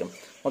കാണാൻ പറ്റും.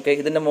 ഓക്കെ,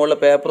 ഇതിന്റെ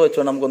മുകളിൽ പേപ്പർ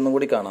വെച്ചുകൊണ്ട് നമുക്ക് ഒന്നും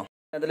കൂടി കാണാം.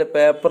 അതിൽ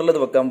പേപ്പറിൽ ഇത്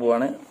വെക്കാൻ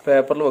പോവാണ്.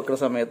 പേപ്പറിൽ വെക്കുന്ന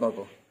സമയത്ത്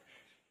നോക്കൂ,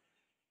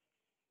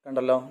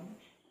 കണ്ടല്ലോ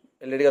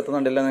LED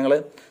കത്തുന്നുണ്ടല്ലോ നിങ്ങൾ.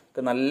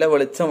 നല്ല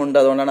വെളിച്ചമുണ്ട്,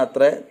 അതുകൊണ്ടാണ്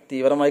അത്ര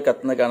തീവ്രമായി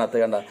കത്തുന്നത് കാണാത്തത്.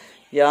 കണ്ട,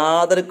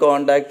 യാതൊരു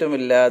കോണ്ടാക്റ്റും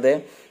ഇല്ലാതെ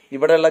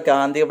ഇവിടെയുള്ള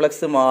കാന്തിക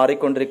ഫ്ലക്സ്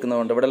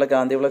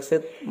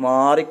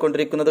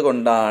മാറിക്കൊണ്ടിരിക്കുന്നത്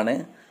കൊണ്ടാണ്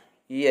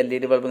ഈ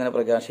LED ബൾബ് ഇങ്ങനെ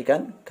പ്രകാശിക്കാൻ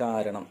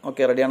കാരണം.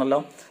 ഓക്കെ, റെഡിയാണല്ലോ.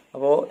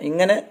 അപ്പോൾ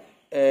ഇങ്ങനെ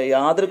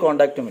യാതൊരു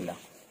കോണ്ടാക്റ്റും ഇല്ല.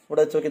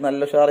 ഇവിടെ വെച്ച് നോക്കി,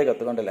 നല്ല ഉഷാറായി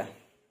കത്ത് കണ്ടല്ലേ,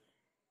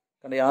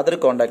 കണ്ട, യാതൊരു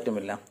കോണ്ടാക്റ്റും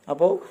ഇല്ല.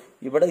 അപ്പോൾ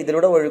ഇവിടെ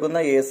ഇതിലൂടെ ഒഴുകുന്ന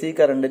AC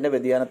കറണ്ടിന്റെ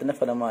വ്യതിയാനത്തിന്റെ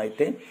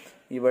ഫലമായിട്ട്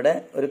ഇവിടെ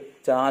ഒരു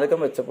ചാലകം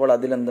വെച്ചപ്പോൾ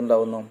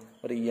അതിലെന്തുണ്ടാവുന്നു,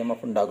 ഒരു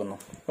EMF ഉണ്ടാകുന്നു.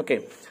 ഓക്കെ,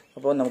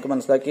 അപ്പോൾ നമുക്ക്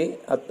മനസ്സിലാക്കി.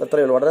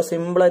 അത്രയേ ഉള്ളൂ. വളരെ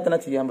സിമ്പിളായി തന്നെ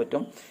ചെയ്യാൻ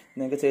പറ്റും,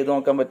 നിങ്ങൾക്ക് ചെയ്തു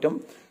നോക്കാൻ പറ്റും.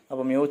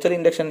 അപ്പോൾ മ്യൂച്വൽ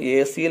ഇൻഡക്ഷൻ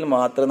AC-യിൽ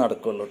മാത്രമേ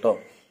നടക്കുള്ളൂ കേട്ടോ.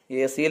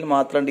 AC-യിൽ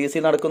മാത്രം.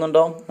 DC-യിൽ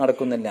നടക്കുന്നുണ്ടോ?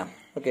 നടക്കുന്നില്ല.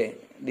 ഓക്കെ,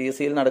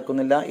 DC-യിൽ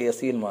നടക്കുന്നില്ല,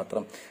 AC-യിൽ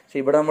മാത്രം. പക്ഷെ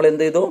ഇവിടെ നമ്മൾ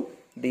എന്ത് ചെയ്തു,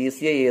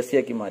 DC-യെ AC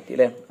ആക്കി മാറ്റി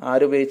അല്ലേ.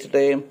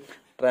 ആരുപയോഗിച്ചിട്ട്?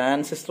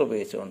 ട്രാൻസിസ്റ്റർ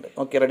ഉപയോഗിച്ചുകൊണ്ട്.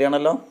 ഓക്കെ,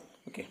 റെഡിയാണല്ലോ.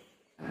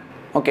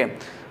 ഓക്കെ,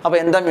 അപ്പോൾ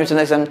എന്താ മ്യൂച്വൽ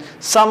ഇൻഡക്ഷൻ?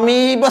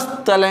 സമീപ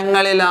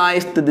സ്ഥലങ്ങളിലായി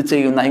സ്ഥിതി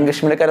ചെയ്യുന്ന,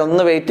 ഇംഗ്ലീഷ് മീഡിയക്കാർ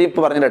ഒന്ന് വെയിറ്റ്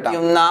ഇപ്പോൾ പറഞ്ഞു കേട്ടോ,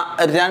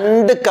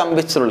 2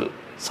 കമ്പിച്ചുരുൾ,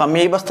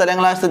 സമീപ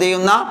സ്ഥലങ്ങളായി സ്ഥിതി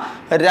ചെയ്യുന്ന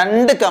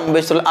 2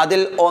 കമ്പിച്ചുരുൾ,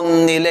 അതിൽ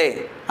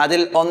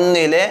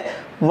ഒന്നിലെ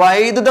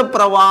വൈദ്യുത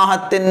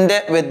പ്രവാഹത്തിന്റെ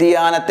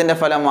വ്യതിയാനത്തിന്റെ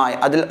ഫലമായി,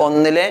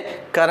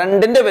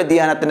 കറണ്ടിന്റെ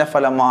വ്യതിയാനത്തിന്റെ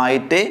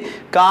ഫലമായിട്ട്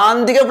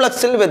കാന്തിക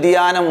ഫ്ലക്സിൽ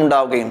വ്യതിയാനം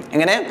ഉണ്ടാവുകയും,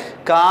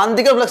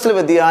 കാന്തിക ഫ്ലക്സിൽ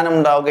വ്യതിയാനം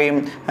ഉണ്ടാവുകയും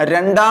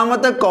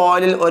രണ്ടാമത്തെ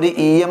കോയിലിൽ ഒരു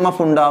EMF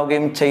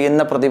ഉണ്ടാവുകയും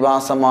ചെയ്യുന്ന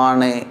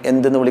പ്രതിഭാസമാണ്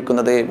എന്തെന്ന്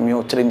വിളിക്കുന്നത്,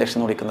 മ്യൂച്വൽ ഇൻഡക്ഷൻ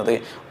എന്ന് വിളിക്കുന്നത്.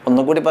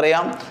 ഒന്നുകൂടി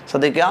പറയാം,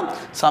 ശ്രദ്ധിക്കുക.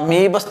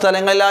 സമീപ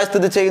സ്ഥലങ്ങളിലായി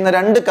സ്ഥിതി ചെയ്യുന്ന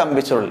 2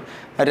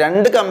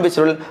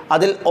 കമ്പിച്ചുരുൾ,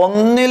 അതിൽ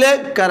ഒന്നിലെ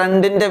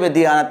കറണ്ടിന്റെ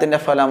വ്യതിയാനത്തിന്റെ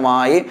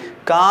ഫലമായി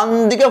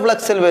കാന്തിക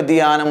ഫ്ലക്സിൽ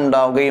വ്യതിയാനം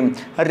ഉണ്ടാവുകയും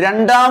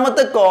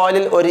രണ്ടാമത്തെ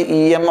കോയിലിൽ ഒരു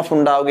EMF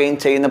ഉണ്ടാവുകയും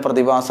ചെയ്യുന്ന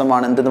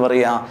പ്രതിഭാസമാണ് എന്തെന്ന്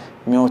പറയാ,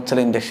 മ്യൂച്വൽ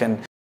ഇൻഡക്ഷൻ.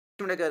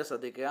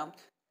 ശ്രദ്ധിക്കുക.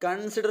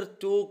 Consider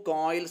 2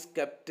 coils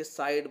kept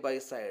side by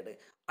side.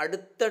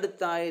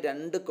 അടുത്തടുത്തായി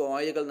 2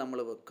 കോയിലുകൾ നമ്മൾ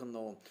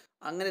വെക്കുന്നു.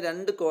 അങ്ങനെ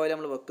 2 കോയിൽ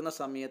നമ്മൾ വെക്കുന്ന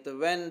സമയത്ത്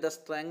when the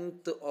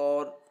strength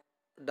or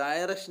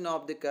direction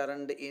of the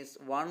current is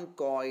one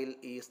coil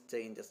is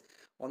changes.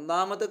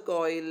 ഒന്നാമത്തെ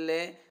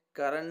കോയിലിലെ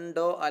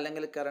കറണ്ടോ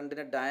അല്ലെങ്കിൽ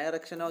കറണ്ടിന്റെ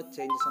ഡയറക്ഷനോ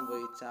ചേഞ്ച്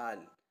സംഭവിച്ചാൽ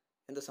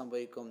എന്ത്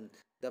സംഭവിക്കും?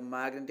 The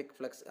magnetic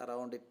flux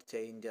around it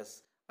changes.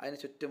 അതിന്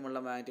ചുറ്റുമുള്ള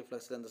മാഗ്നറ്റിക്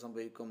ഫ്ലക്സിൽ എന്ത്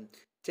സംഭവിക്കും?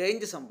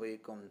 ചേഞ്ച്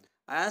സംഭവിക്കും.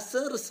 ആസ്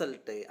എ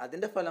റിസൾട്ട്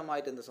അതിൻ്റെ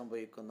ഫലമായിട്ട് എന്ത്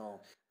സംഭവിക്കുന്നു?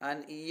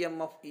 And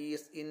EMF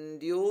is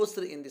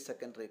induced in the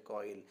secondary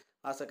coil.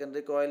 ആ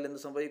സെക്കൻഡറി കോയിലിൽ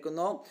എന്ത്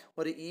സംഭവിക്കുന്നു?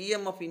 ഒരു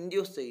EMF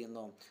ഇൻഡ്യൂസ്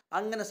ചെയ്യുന്നു.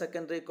 അങ്ങനെ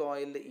സെക്കൻഡറി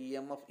കോയിലിൽ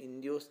EMF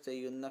ഇൻഡ്യൂസ്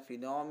ചെയ്യുന്ന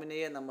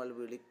ഫിനോമിനയെ നമ്മൾ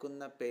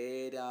വിളിക്കുന്ന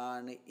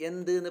പേരാണ്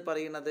എന്ത് എന്ന്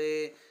പറയുന്നത്?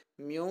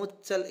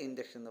 മ്യൂച്വൽ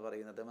ഇൻഡക്ഷൻ എന്ന്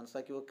പറയുന്നത്.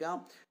 മനസ്സിലാക്കി വെക്കാം.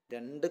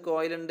 2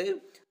 കോയിലുണ്ട്.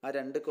 ആ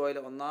 2 കോയിൽ,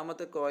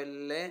 ഒന്നാമത്തെ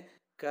കോയിലിലെ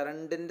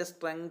കറണ്ടിൻ്റെ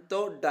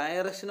സ്ട്രെങ്തോ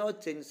ഡയറക്ഷനോ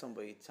ചേഞ്ച്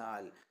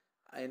സംഭവിച്ചാൽ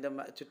അതിൻ്റെ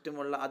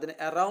ചുറ്റുമുള്ള അതിന്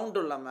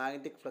അറൗണ്ടുള്ള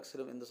മാഗ്നറ്റിക്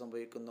ഫ്ലക്സിലും എന്ത്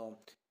സംഭവിക്കുന്നു?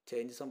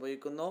 ചേഞ്ച്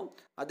സംഭവിക്കുന്നു.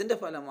 അതിൻ്റെ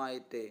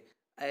ഫലമായിട്ട്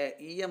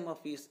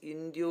EMF is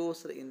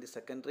induced in the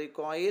secondary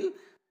coil.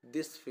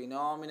 This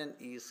phenomenon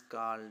is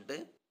called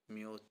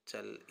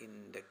mutual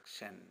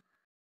induction.